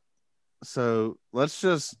 So let's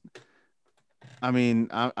just – I mean,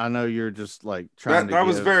 I know you're just like trying to – That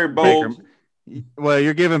was very bold. Well,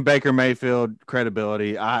 you're giving Baker Mayfield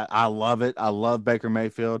credibility. I love it. I love Baker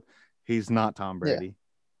Mayfield. He's not Tom Brady. Yeah.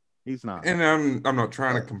 He's not. And I'm not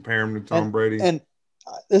trying to compare him to Tom Brady. And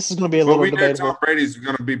this is going to be a little debatable. Know Tom Brady's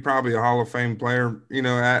going to be probably a Hall of Fame player,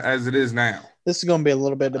 as it is now. This is going to be a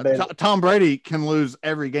little bit debatable. Tom Brady can lose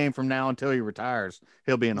every game from now until he retires.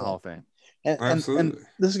 He'll be in the Hall of Fame. Absolutely. And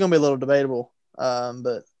this is going to be a little debatable.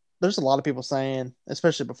 But there's a lot of people saying,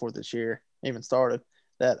 especially before this year even started,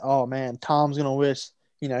 that, oh, man, Tom's going to wish,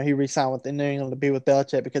 he re-signed with the New England to be with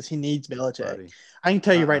Belichick because he needs Belichick. Buddy. I can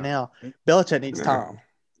tell you right now, Belichick needs Tom.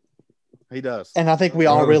 He does. And I think we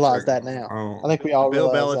all realize that now. I think we all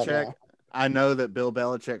realize that now. I know that Bill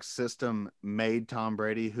Belichick's system made Tom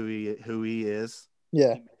Brady who he is.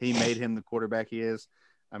 Yeah. He made him the quarterback he is.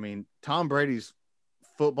 I mean, Tom Brady's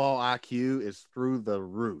football IQ is through the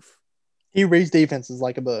roof. He reads defenses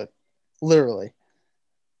like a book. Literally.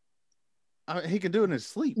 I mean, he can do it in his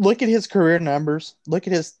sleep. Look at his career numbers. Look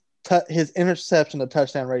at his interception to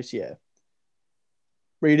touchdown ratio.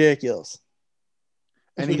 Ridiculous.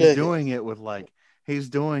 And he's doing it with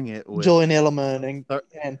Julian Edelman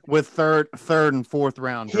and with third and fourth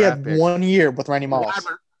round. He had picks. 1 year with Randy Moss.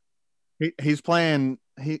 He's playing.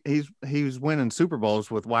 He's winning Super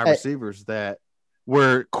Bowls with wide receivers that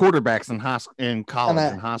were quarterbacks in college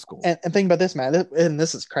and high school. And think about this, man. And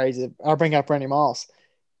this is crazy. I'll bring up Randy Moss.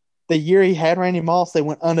 The year he had Randy Moss, they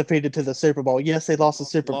went undefeated to the Super Bowl. Yes, they lost the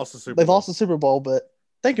Super Bowl. They lost the Super Bowl, but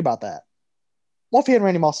think about that. What if he had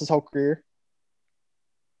Randy Moss his whole career?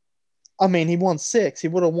 I mean, he won 6. He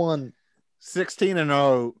would have won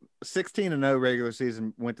 16-0 16-0 regular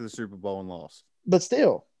season, went to the Super Bowl and lost. But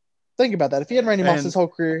still, think about that. If he had Randy Moss his whole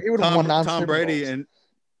career, he would have won 9 Super Bowls.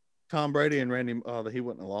 Tom Brady and Randy, he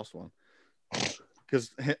wouldn't have lost one. Because,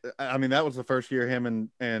 I mean, that was the first year him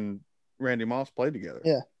and Randy Moss played together.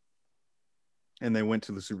 Yeah. And they went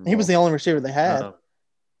to the Super Bowl. He was the only receiver they had.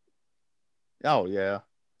 Oh, yeah.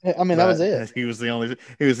 I mean, that was it. He was the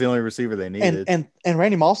only receiver they needed. And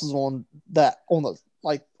Randy Moss was on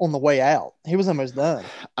the way out. He was almost done.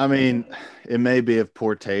 I mean, it may be of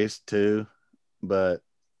poor taste too, but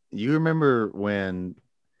you remember when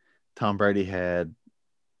Tom Brady had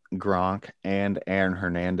Gronk and Aaron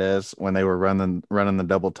Hernandez when they were running the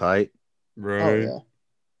double tight? Right. Oh, yeah.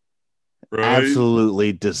 Right.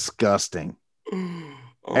 Absolutely disgusting.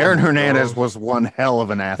 Aaron Hernandez was one hell of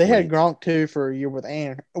an athlete. They had Gronk too for a year with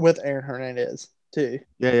Aaron Hernandez too.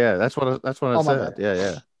 Yeah. That's what I said.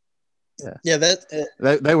 Yeah.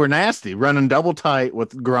 They were nasty, running double tight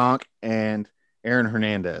with Gronk and Aaron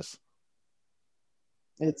Hernandez.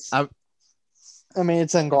 It's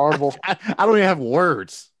unguardable. I don't even have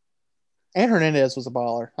words. Aaron Hernandez was a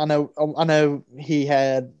baller. I know he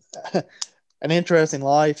had an interesting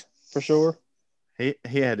life for sure. He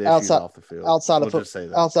had issues off the field. Outside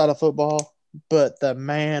of football, but the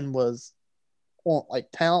man was on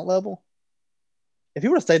talent level. If he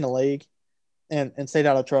would have stayed in the league and stayed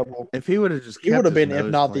out of trouble, if he would have just, he would have been, if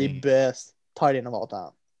not the best tight end of all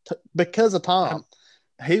time, because of Tom.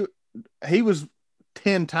 He was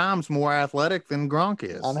 10 times more athletic than Gronk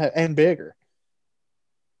is, and bigger.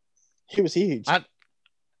 He was huge.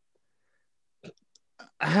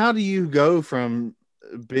 How do you go from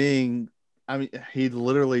being? I mean, he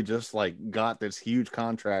literally just got this huge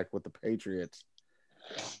contract with the Patriots,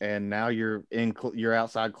 and now you're in your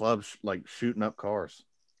outside clubs shooting up cars.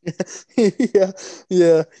 Yeah.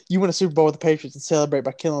 You win a Super Bowl with the Patriots and celebrate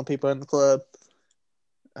by killing people in the club.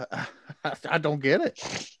 I don't get it.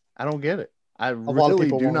 I really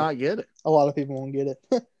do not get it. A lot of people won't get it.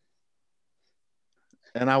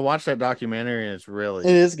 And I watched that documentary, and it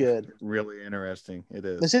is good, really interesting. It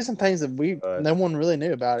is. There's just some things that no one really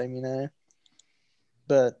knew about him,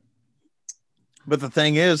 But the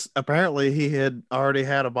thing is, apparently he had already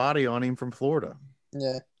had a body on him from Florida.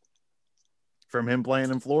 Yeah. From him playing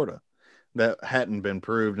in Florida. That hadn't been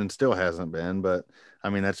proved and still hasn't been, but I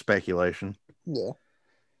mean, that's speculation. Yeah.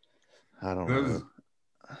 I don't know.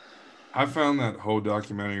 I found that whole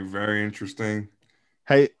documentary very interesting.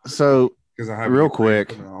 Hey, so real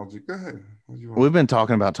quick, go ahead. We've been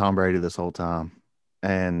talking about Tom Brady this whole time,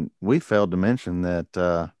 and we failed to mention that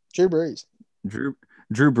Drew Brees. Drew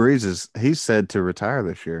Brees he's said to retire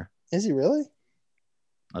this year. Is he really?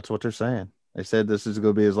 That's what they're saying. They said this is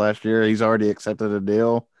going to be his last year. He's already accepted a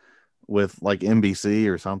deal with NBC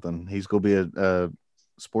or something. He's going to be a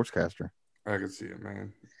sportscaster. I can see it,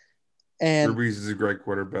 man. And Drew Brees is a great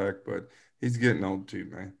quarterback, but he's getting old too,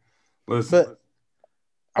 man. Listen,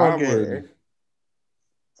 I want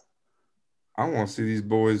to see these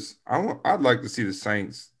boys. I'd like to see the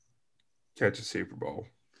Saints catch a Super Bowl.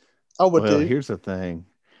 Here's the thing,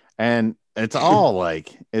 and it's all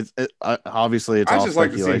obviously it's all speculation. I just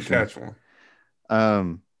like to see him catch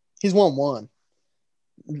one. He's won one.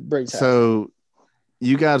 So,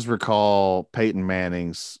 you guys recall Peyton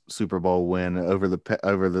Manning's Super Bowl win over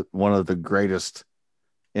the one of the greatest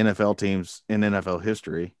NFL teams in NFL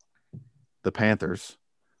history, the Panthers.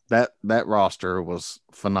 That roster was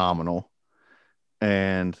phenomenal,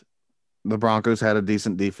 and the Broncos had a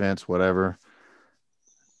decent defense. Whatever.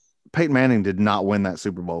 Peyton Manning did not win that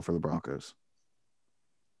Super Bowl for the Broncos.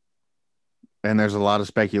 And there's a lot of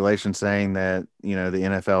speculation saying that, the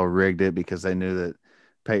NFL rigged it because they knew that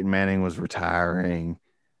Peyton Manning was retiring.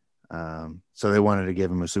 So they wanted to give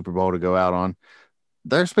him a Super Bowl to go out on.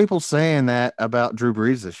 There's people saying that about Drew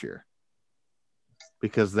Brees this year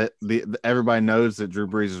because everybody knows that Drew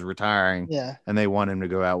Brees is retiring. Yeah. And they want him to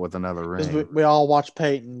go out with another ring. We all watched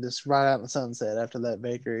Peyton just ride out in the sunset after that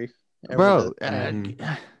victory. Bro, and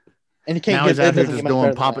you can't now he's out here just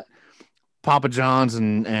doing Papa John's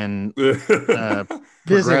and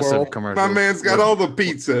progressive commercials. My man's got all the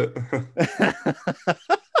pizza.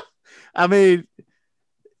 I mean,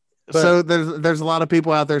 so there's a lot of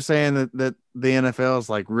people out there saying that the NFL is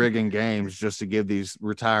rigging games just to give these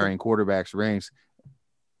retiring quarterbacks rings.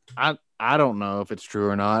 I don't know if it's true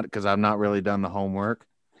or not because I've not really done the homework.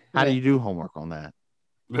 How do you do homework on that?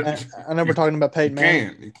 I know we're talking about Peyton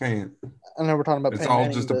Manning. You can't. I know we're talking about It's Peyton all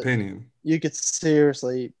Manning, just opinion. You could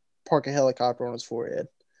seriously park a helicopter on his forehead.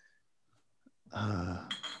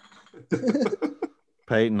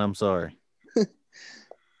 Peyton, I'm sorry.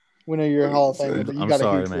 We know you're a Hall of Famer, but you got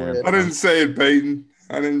a huge forehead. I didn't say it, Peyton.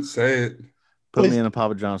 I didn't say it. Put me in a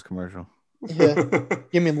Papa John's commercial. Yeah.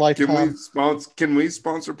 Give me lifetime. Can we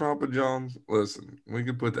sponsor Papa John's? Listen, we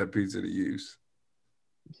can put that pizza to use.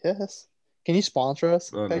 Yes. Can you sponsor us,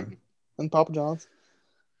 Peyton, and Papa John's?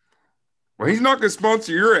 Well, he's not going to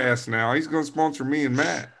sponsor your ass now. He's going to sponsor me and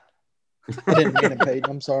Matt. I didn't mean it, Peyton.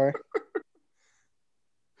 I'm sorry.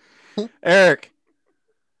 Eric.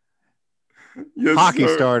 Yes,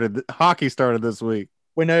 Hockey started this week.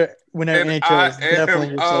 We know NHL is definitely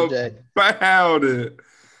your subject. About it.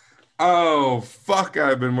 Oh, fuck.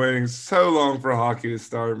 I've been waiting so long for hockey to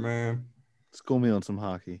start, man. School me on some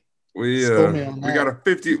hockey. We got a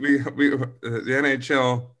 50 the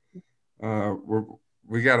NHL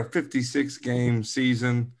we got a 56 game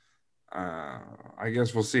season. I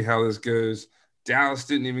guess we'll see how this goes. Dallas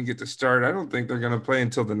didn't even get to start. I don't think they're going to play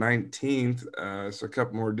until the 19th. So a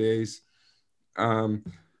couple more days.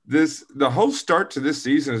 The whole start to this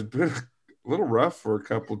season has been a little rough for a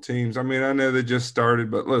couple teams. I mean, I know they just started,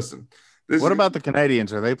 but listen. What about the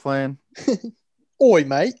Canadians? Are they playing? Oi,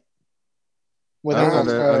 mate.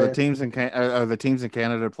 Are the teams in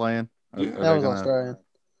Canada playing? That was Australian.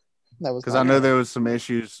 That was because I know there was some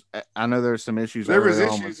issues. I know there was some issues. There was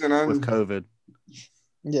issues with COVID.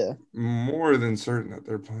 Yeah, more than certain that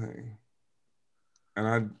they're playing,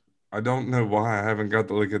 and I don't know why I haven't got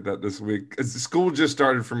to look at that this week. The school just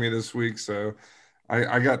started for me this week, so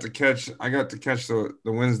I got to catch the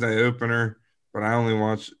Wednesday opener, but I only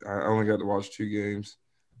got to watch 2 games.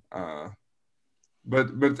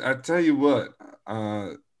 But I tell you what,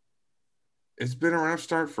 it's been a rough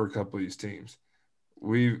start for a couple of these teams.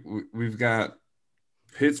 We've got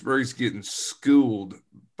Pittsburgh's getting schooled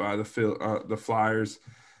by the Flyers.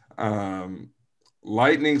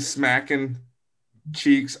 Lightning smacking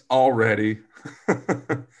cheeks already.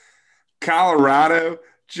 Colorado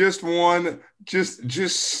just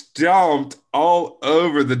stomped all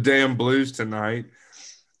over the damn Blues tonight.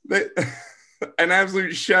 An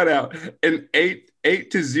absolute shutout, an 8-0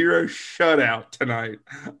 shutout tonight.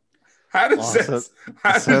 How does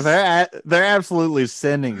they're absolutely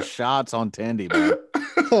sending shots on Tandy, man.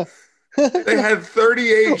 They had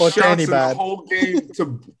 38 shots in the whole game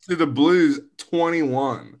to the Blues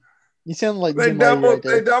 21. You sound like they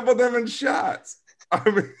doubled them in shots. I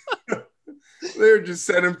mean, they're just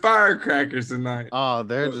setting firecrackers tonight. Oh,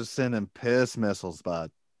 they're just sending piss missiles,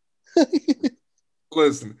 bud.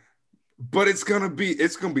 Listen, but it's gonna be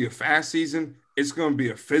a fast season. It's gonna be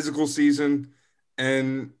a physical season,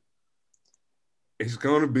 and it's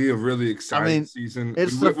going to be a really exciting season.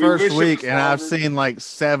 It's the first week, and I've seen like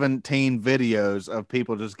 17 videos of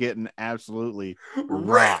people just getting absolutely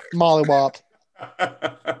rocked. Mollywopped.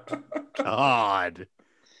 God.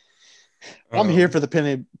 I'm here for the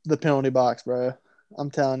penalty box, bro.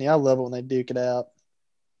 I'm telling you, I love it when they duke it out.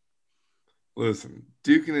 Listen,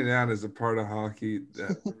 duking it out is a part of hockey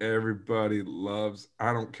that everybody loves.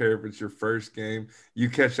 I don't care if it's your first game. You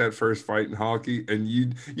catch that first fight in hockey, and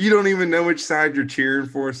you don't even know which side you're cheering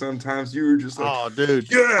for. Sometimes you were just like, "Oh,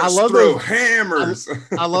 dude, yes, I love those hammers."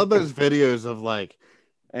 I love those videos of like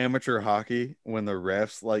amateur hockey when the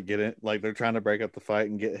refs like get in, like they're trying to break up the fight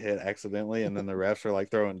and get hit accidentally, and then the refs are like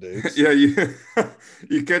throwing dukes. Yeah, you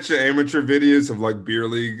catch the amateur videos of like beer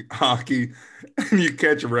league hockey, and you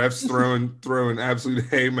catch refs throwing absolute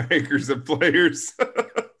haymakers at players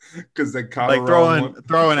because they caught like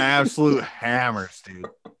throwing absolute hammers, dude.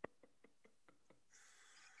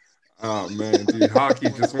 Oh man, dude, hockey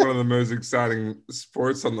is just one of the most exciting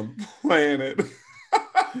sports on the planet.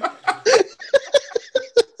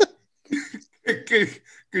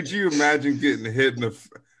 Could you imagine getting hit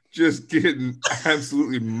just getting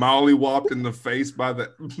absolutely mollywopped in the face by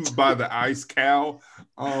the ice cow?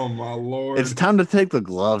 Oh my Lord! It's time to take the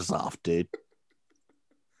gloves off, dude.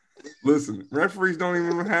 Listen, referees don't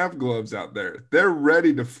even have gloves out there. They're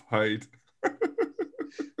ready to fight.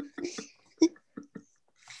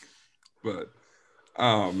 But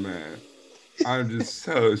oh man, I'm just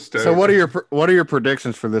so stoked. So what are your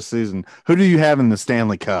predictions for this season? Who do you have in the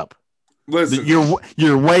Stanley Cup? Listen,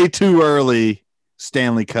 you're way too early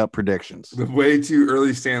Stanley Cup predictions. The way too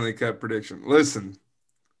early Stanley Cup prediction. Listen,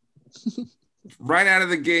 right out of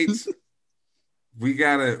the gates,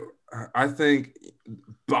 I think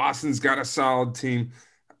Boston's got a solid team.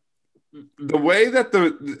 The way that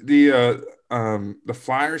the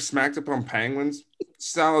Flyers smacked up on Penguins,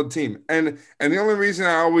 solid team. And the only reason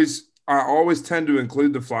I always tend to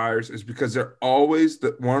include the Flyers is because they're always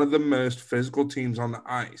one of the most physical teams on the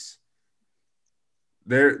ice.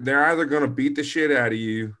 They're either going to beat the shit out of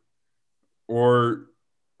you, or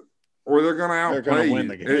they're going to outplay you. Win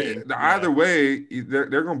the game. Either way, they're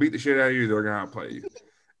going to beat the shit out of you. They're going to outplay you,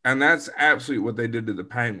 and that's absolutely what they did to the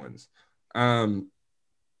Penguins.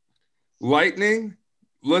 Lightning,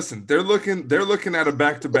 listen, they're looking at a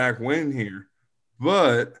back-to-back win here,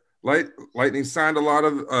 but Lightning signed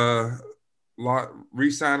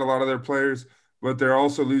re-signed a lot of their players, but they're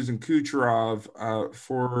also losing Kucherov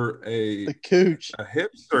for a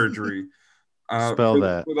hip surgery. Spell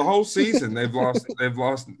that for the whole season. They've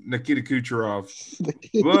lost Nikita Kucherov,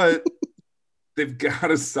 but they've got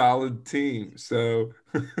a solid team. So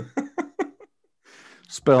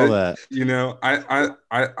spell that. You know,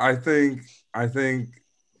 I think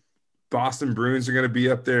Boston Bruins are going to be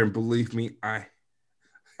up there, and believe me,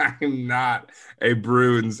 I'm not a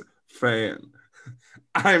Bruins fan.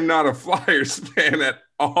 I'm not a Flyers fan at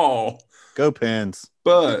all. Go Pens.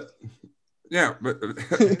 But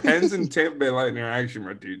Pens and Tampa Bay Lightning are actually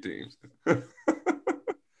my two teams.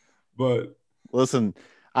 But listen,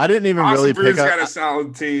 I didn't even Boston really Bruins pick up. Got a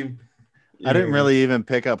solid team. I didn't really even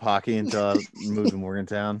pick up hockey until I moved to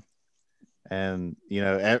Morgantown. And you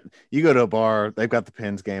go to a bar, they've got the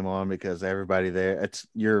Pens game on because everybody there.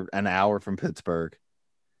 You're an hour from Pittsburgh,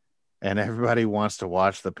 and everybody wants to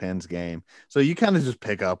watch the Pens game. So you kind of just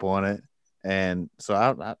pick up on it. And so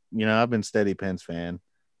I've been steady Pens fan.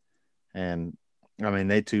 And I mean,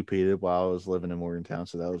 they two-peated while I was living in Morgantown,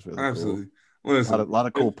 so that was really absolutely cool. Listen, a lot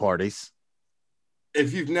of cool parties.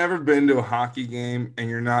 If you've never been to a hockey game and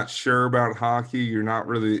you're not sure about hockey, you're not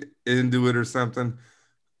really into it or something,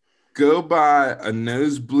 go buy a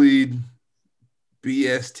nosebleed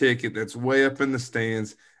BS ticket that's way up in the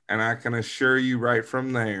stands, and I can assure you right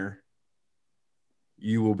from there,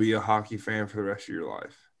 you will be a hockey fan for the rest of your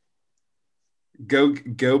life. Go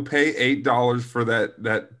pay $8 for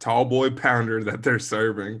that tall boy pounder that they're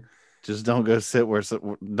serving. Just don't go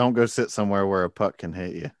sit somewhere where a puck can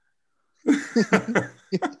hit you.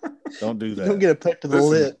 Don't do that. Don't get a puck to the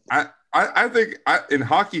lip. I think in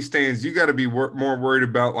hockey stands you got to be more worried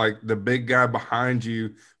about like the big guy behind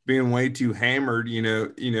you being way too hammered.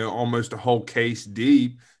 Almost a whole case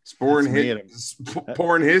deep, pouring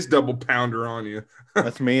his double pounder on you.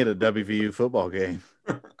 That's me at a WVU football game.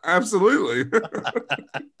 Absolutely.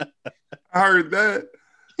 I heard that.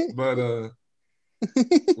 But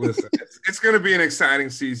listen, it's going to be an exciting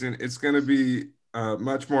season. It's going to be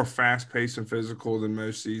much more fast-paced and physical than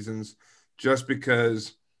most seasons just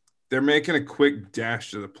because they're making a quick dash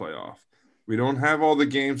to the playoff. We don't have all the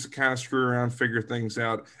games to kind of screw around, figure things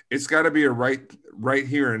out. It's got to be a right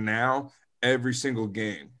here and now every single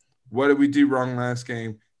game. What did we do wrong last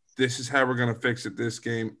game? This is how we're going to fix it this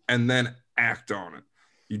game, and then act on it.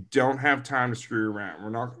 You don't have time to screw around. We're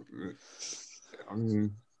not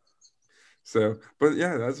but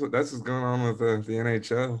yeah, that's what's going on with the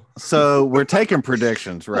NHL. So we're taking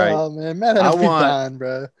predictions, right? Oh man, Matt, I want dying,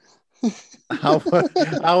 bro.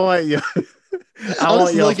 I want you. I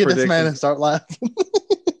want you look at this man and start laughing.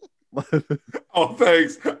 Oh,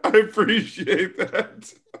 thanks. I appreciate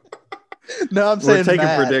that. No, I'm saying we're taking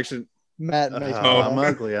Matt. Prediction. Matt makes I'm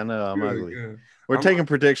ugly. I know I'm ugly. Good. We're taking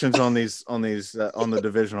predictions on the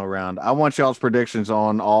divisional round. I want y'all's predictions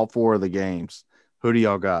on all 4 of the games. Who do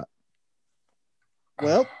y'all got?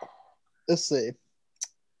 Well, let's see.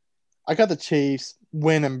 I got the Chiefs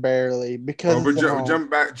winning barely because jump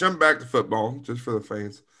back to football just for the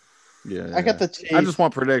fans. Yeah, I got the Chiefs. I just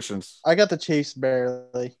want predictions. I got the Chiefs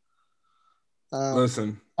barely.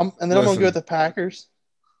 Listen, I'm going to go with the Packers,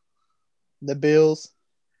 the Bills,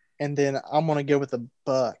 and then I'm going to go with the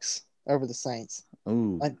Bucks over the Saints.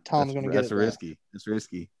 Ooh, I think Tom's going to get it. Risky. It's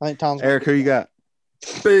risky. I think Tom's. Eric, who you got?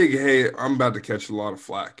 I'm about to catch a lot of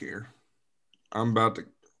flack here. I'm about to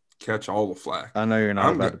catch all the flack. I know you're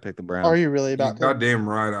not about to pick the Browns. Are you really about to? Goddamn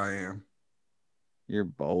right I am. You're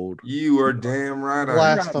bold. You are damn right I am.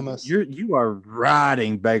 Blasphemous. You are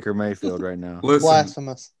riding Baker Mayfield right now. Listen,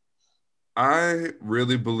 blasphemous. I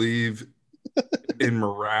really believe in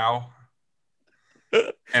morale.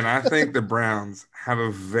 And I think the Browns have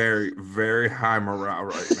a very, very high morale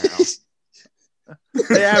right now.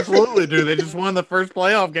 They absolutely do. They just won the first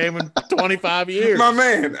playoff game in 25 years. My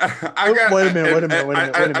man, Wait a minute.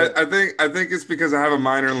 I think it's because I have a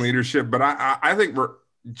minor in leadership, but I think we're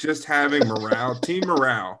just having morale, team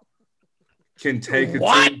morale, can take a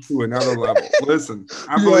team to another level. Listen,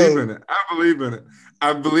 I believe in it.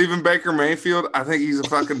 I believe in Baker Mayfield. I think he's a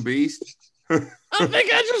fucking beast. I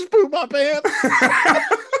think I just pooped my pants.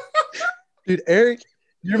 Dude, Eric,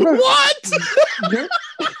 what?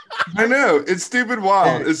 I know it's stupid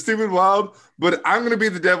wild. But I'm going to be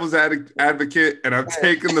the devil's advocate, and I'm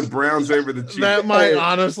taking the Browns over the Chiefs. That might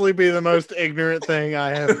honestly be the most ignorant thing I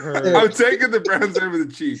have heard. I'm taking the Browns over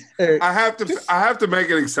the Chiefs. I have to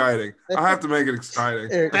make it exciting.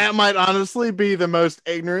 That might honestly be the most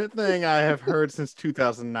ignorant thing I have heard since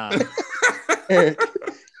 2009. Eric,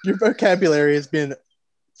 your vocabulary has been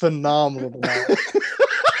phenomenal tonight.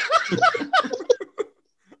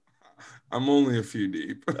 I'm only a few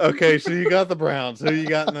deep. Okay, so you got the Browns. Who you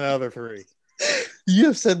got in the other three? You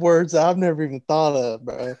have said words I've never even thought of,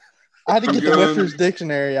 bro. I had to get the Webster's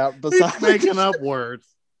Dictionary out. Besides He's making up words.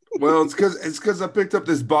 Well, it's because I picked up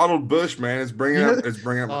this bottled Bush, man. It's bringing up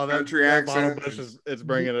my country accent. Bush it's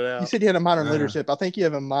bringing it out. You said you had a minor in leadership. I think you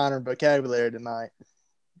have a minor in vocabulary tonight.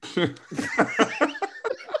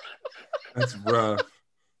 That's rough.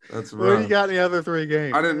 That's rough. Who you got in the other three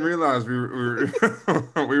games? I didn't realize we were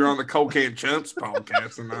we were on the Cold Camp Chumps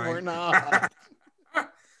podcast tonight. We're not.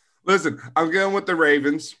 Listen, I'm going with the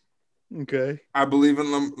Ravens. Okay. I believe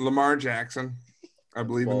in Lamar Jackson. I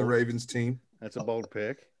believe in the Ravens team. That's a bold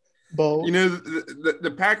pick. Bold. You know,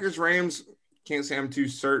 the Packers Rams, can't say I'm too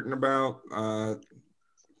certain about,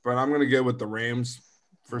 but I'm going to go with the Rams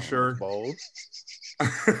for sure. Bold.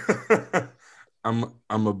 I'm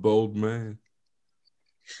a bold man.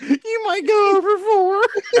 You might go over 4.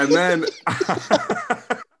 And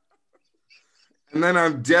then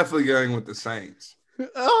I'm definitely going with the Saints.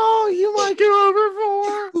 Oh, you might go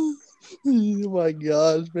over 4. Oh my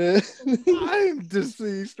gosh, man. I'm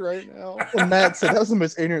deceased right now. Well, Matt said that was the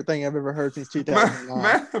most ignorant thing I've ever heard since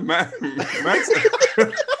 2009. Matt's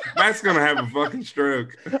going to have a fucking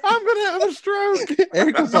stroke. I'm going to have a stroke.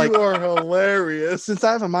 Eric was like, you are hilarious. Since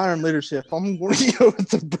I have a minor in leadership, I'm going to go with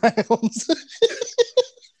the Browns.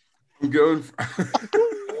 I'm going for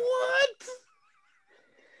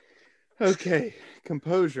What? Okay,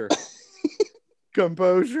 composure.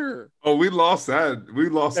 Composure. Oh, we lost that. We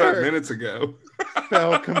lost that minutes ago.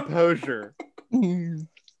 Spell composure. That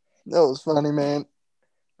was funny, man.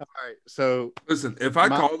 All right, so listen, if I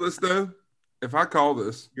call this,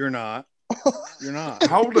 you're not. You're not.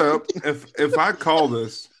 Hold up. If I call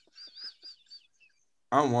this,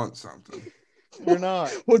 I want something. You're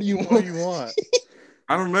not. What do you want? What do you want?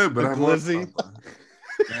 I don't know, but I want glizzy. something.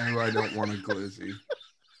 No, I don't want a glizzy.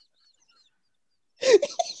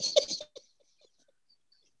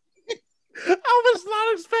 I was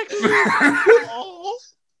not expecting that.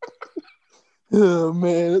 Oh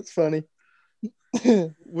man, it's funny.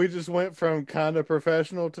 We just went from kind of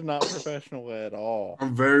professional to not professional at all.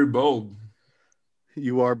 I'm very bold.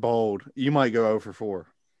 You are bold. You might go over 4.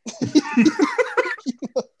 There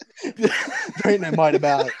ain't no might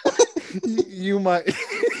about it. You might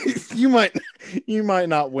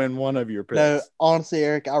not win one of your picks. No, honestly,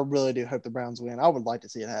 Eric, I really do hope the Browns win. I would like to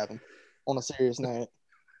see it happen. On a serious note.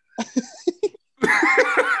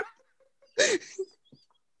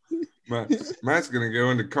 Matt's gonna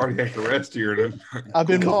go into cardiac arrest here. And I've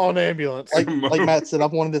been calling an ambulance. Like Matt said,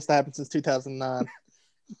 I've wanted this to happen since 2009.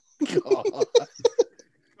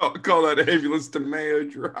 Call that ambulance to Mayo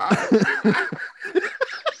Drive.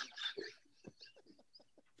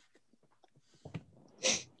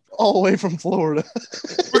 All the way from Florida.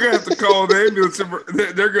 We're gonna have to call an ambulance.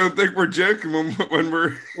 They're gonna think we're joking when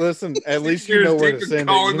we're. Listen, at least you know where to send it.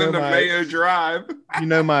 Calling them to Mayo Drive. You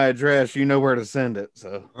know my address. You know where to send it.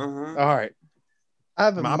 So, all right. I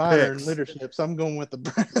have a minor in leadership, so I'm going with the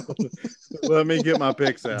Browns. Let me get my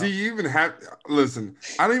picks out. Do you even have? Listen,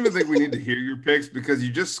 I don't even think we need to hear your picks because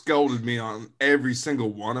you just scolded me on every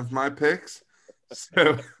single one of my picks.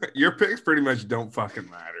 So your picks pretty much don't fucking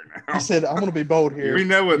matter now. I said I'm going to be bold here. We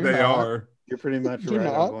know what they are. You're pretty much right.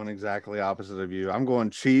 I'm going exactly opposite of you. I'm going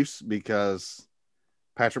Chiefs because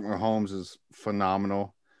Patrick Mahomes is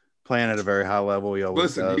phenomenal, playing at a very high level. He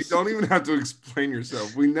always does. You don't even have to explain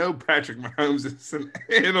yourself. We know Patrick Mahomes is an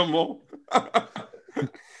animal.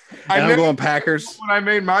 I'm going Packers. When I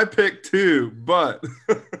made my pick too, but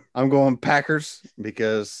I'm going Packers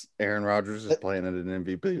because Aaron Rodgers is playing at an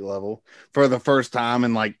MVP level for the first time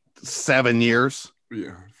in like 7 years.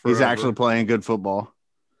 Yeah, he's actually playing good football.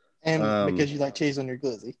 And because you like cheese on your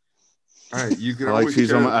glizzy. All right, you can. I like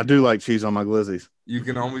cheese on I do like cheese on my glizzies. You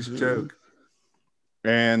can always joke.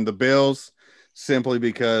 And the Bills, simply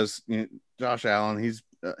because Josh Allen, he's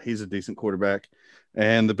a decent quarterback,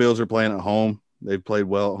 and the Bills are playing at home. They've played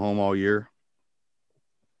well at home all year.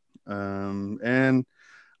 And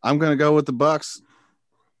I'm going to go with the Bucs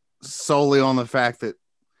solely on the fact that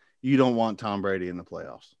you don't want Tom Brady in the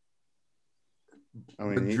playoffs. I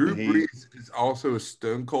mean, but Drew Brees is also a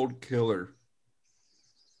stone cold killer.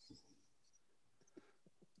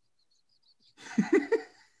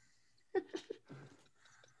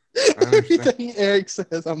 Everything Eric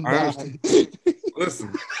says, I'm done.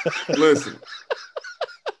 Listen.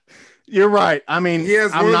 You're right. I mean,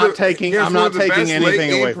 I'm not taking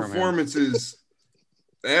anything away from him. Performances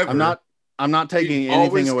ever. I'm not taking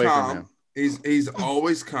anything away from him. He's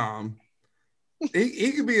always calm.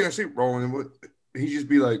 He could be in a Super Bowl and he'd just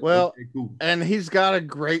be like, well, okay, cool. And he's got a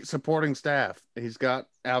great supporting staff. He's got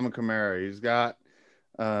Alvin Kamara. He's got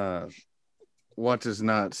what's his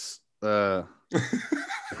nuts. No,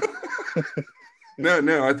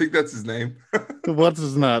 I think that's his name. What's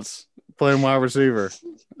his nuts? Playing wide receiver.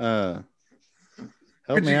 Help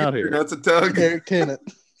me out here. That's a tug. Eric Tennant.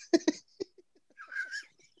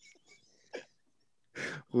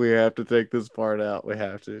 We have to take this part out. We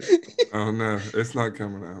have to. Oh no, it's not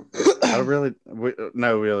coming out. Really, we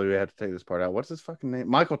have to take this part out. What's his fucking name?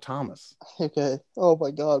 Michael Thomas. Okay. Oh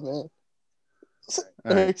my God, man.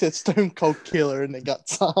 All Eric said Stone Cold Killer, and it got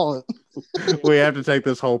silent. We have to take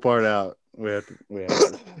this whole part out. We have to.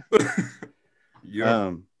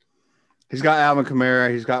 Yeah. He's got Alvin Kamara.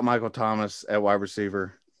 He's got Michael Thomas at wide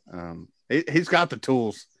receiver. He's got the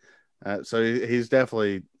tools. So he's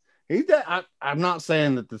definitely. I'm not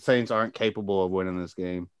saying that the Saints aren't capable of winning this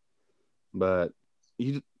game, but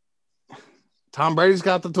Tom Brady's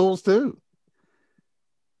got the tools too.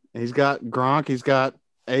 He's got Gronk. He's got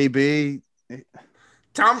AB.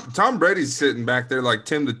 Tom Brady's sitting back there like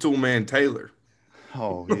Tim the Toolman Taylor.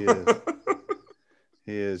 Oh, he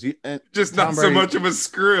is. He is. Just not so much of a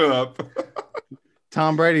screw up.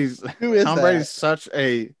 Tom Brady's. Who is Tom that? Brady's such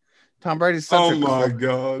a. Tom Brady's such Oh a. my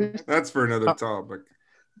God, that's for another topic.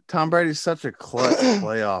 Tom Brady's such a clutch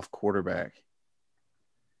playoff quarterback.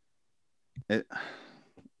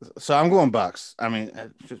 So I'm going Bucks. I mean,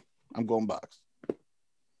 I'm going Bucks.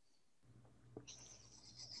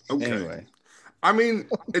 Okay. Anyway, I mean,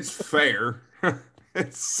 it's fair.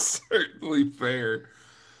 It's certainly fair.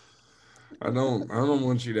 I don't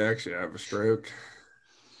want you to actually have a stroke.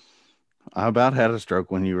 I about had a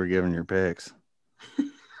stroke when you were giving your picks.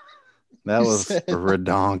 That was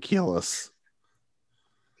redonkulous.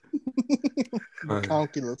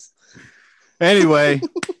 Calculus. Anyway,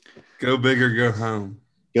 Go big or go home.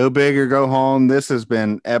 go big or go home. This has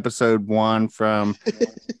been episode 1 from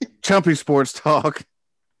Chumpy Sports Talk.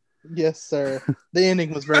 Yes, sir. The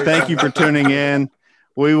ending was very Thank you for tuning in.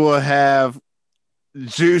 We will have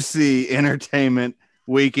juicy entertainment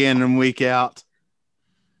week in and week out.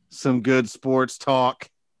 Some good sports talk.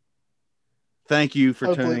 Thank you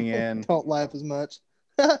for tuning in. Don't laugh as much.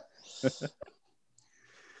 No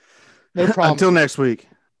problem. Until next week,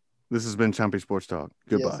 this has been Chumpy Sports Talk.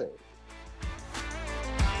 Goodbye. Yes, sir.